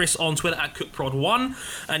Chris on Twitter at CookProd1,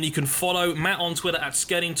 and you can follow Matt on Twitter at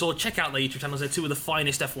Skirting Tour. Check out their YouTube channels. They're two of the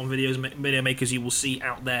finest F1 video makers you will see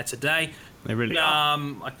out there today. They really are.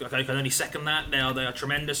 I can only second that. They are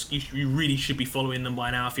tremendous. You really should be following them by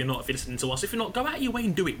now. If you're listening to us, if you're not, go out of your way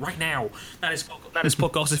and do it right now. That is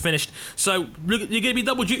podcast is finished. So you're going to be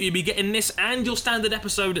double duty. You'll be getting this and your standard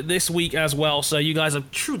episode this week as well. So you guys are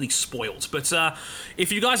truly spoiled. But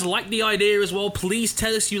if you guys like the idea as well, please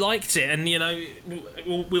tell us you liked it. And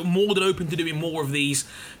we're more than open to doing more of these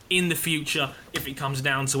in the future if it comes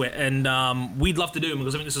down to it, and we'd love to do them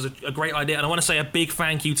because I think this is a great idea. And I want to say a big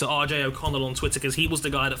thank you to RJ O'Connell on Twitter, because he was the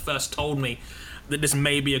guy that first told me that this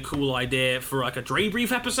may be a cool idea for like a Dre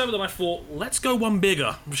Brief episode, and I thought, let's go one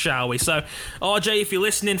bigger, shall we? So RJ, if you're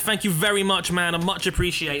listening, thank you very much, man. I much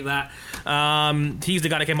appreciate that. He's the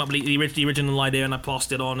guy that came up with the original idea, and I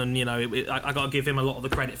passed it on, and I got to give him a lot of the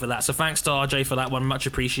credit for that. So thanks to RJ for that one, much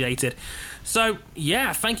appreciated. So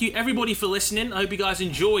yeah, thank you everybody for listening. I hope you guys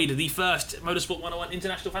enjoyed the first Motorsport 101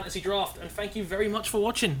 International Fantasy Draft, and thank you very much for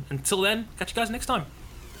watching. Until then, catch you guys next time.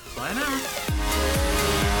 Bye now.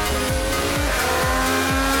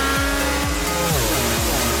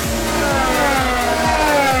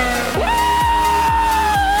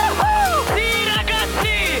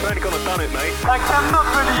 I cannot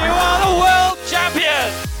believe you are the world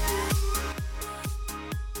champion!